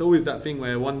 yeah. It's always that thing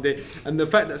where one day, and the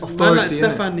fact that man like Authority,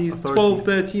 Stefan, innit? he's Authority. 12,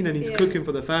 13 and he's Yeah. cooking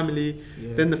for the family.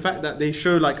 Yeah. Then the fact that they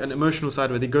show like an emotional side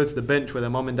where they go to the bench where their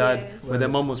mum and dad, Yeah. where their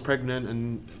mum was pregnant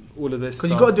and all of this Because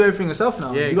you stuff. got to do everything yourself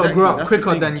now. Yeah, you got to grow exactly. up That's the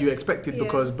quicker thing. than you expected Yeah.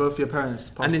 because both your parents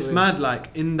passed And it's away. mad, like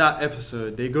in that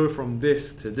episode, they go from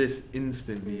this to this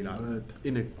instantly, like Word.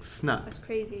 in a snap. That's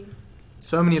crazy.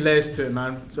 So many layers to it,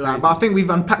 man. So, crazy. but I think we've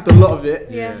unpacked a lot of it.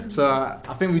 Yeah. So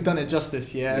I think we've done it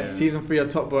justice. Yeah. Yeah. Season 3 of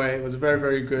Top Boy was very,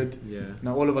 very good. Yeah.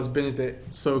 Now all of us binged it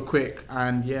so quick,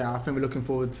 and yeah, I think we're looking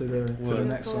forward to the Word.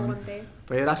 next Season 4 one. day.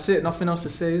 But yeah, that's it. Nothing else to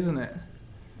say, isn't it?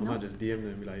 I No. might just DM them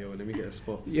and be like, yo, let me get a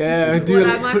spot. Yeah, do Well, like,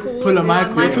 like pull, Michael pull a Wood, mic. yeah,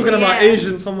 We're Michael- talking about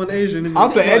Yeah. someone Asian. In I'll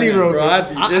this play any line, role, bro. bro. I'd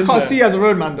be I in can't there. see as a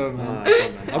roadman though, man. Nah, come on,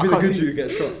 man. I'll be the can't good see- Jew who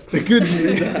gets shot. The good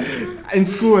you in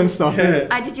school and stuff.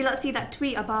 Yeah. Did you not see that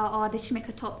tweet about, they should make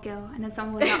a top girl? And then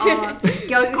someone was like,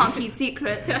 girls can't keep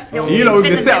secrets. They'll You know,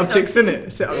 keep the set of themselves. chicks, innit?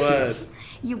 Set of Word. chicks.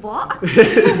 You what?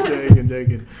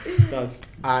 Joking. That's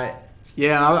Alright,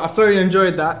 Yeah, I thoroughly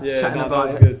enjoyed that. Yeah, chatting about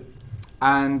that was it. good.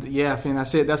 And yeah, I think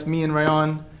that's it. That's me and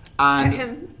Rayon.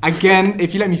 And again,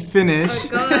 if you let me finish,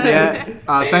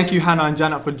 thank you Hannah and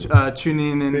Janet for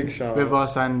tuning in with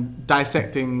us and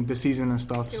dissecting the season and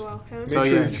stuff. You're welcome. Make sure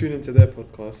you tune into their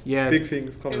podcast. Yeah, big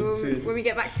things coming soon. When we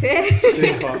get back to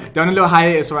it. They're on a little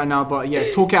hiatus right now, but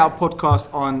yeah, Talk It Out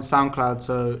podcast on SoundCloud.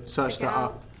 So search that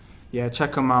up. Yeah,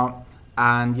 check them out.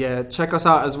 And yeah, check us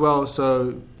out as well.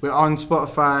 So we're on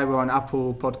Spotify, we're on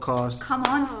Apple Podcasts. Come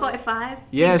on, Spotify.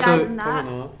 Yeah, so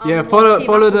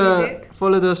follow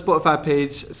the Spotify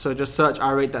page. So just search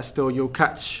I Rate That Still. You'll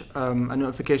catch a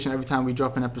notification every time we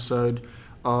drop an episode.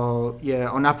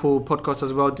 On Apple Podcasts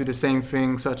as well. Do the same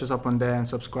thing. Search us up on there and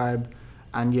subscribe.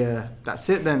 And yeah, that's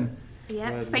it then.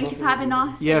 Yeah, thank you for having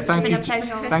us. Yeah, thank you.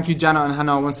 Thank you, Jana and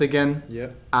Hannah, once again.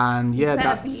 Yeah. And yeah,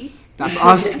 that's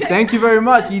us. Thank you very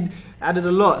much. You added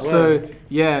a lot. Well, so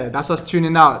yeah, that's us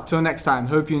tuning out. Till next time.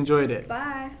 Hope you enjoyed it.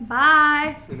 Bye.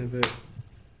 Bye. In a bit.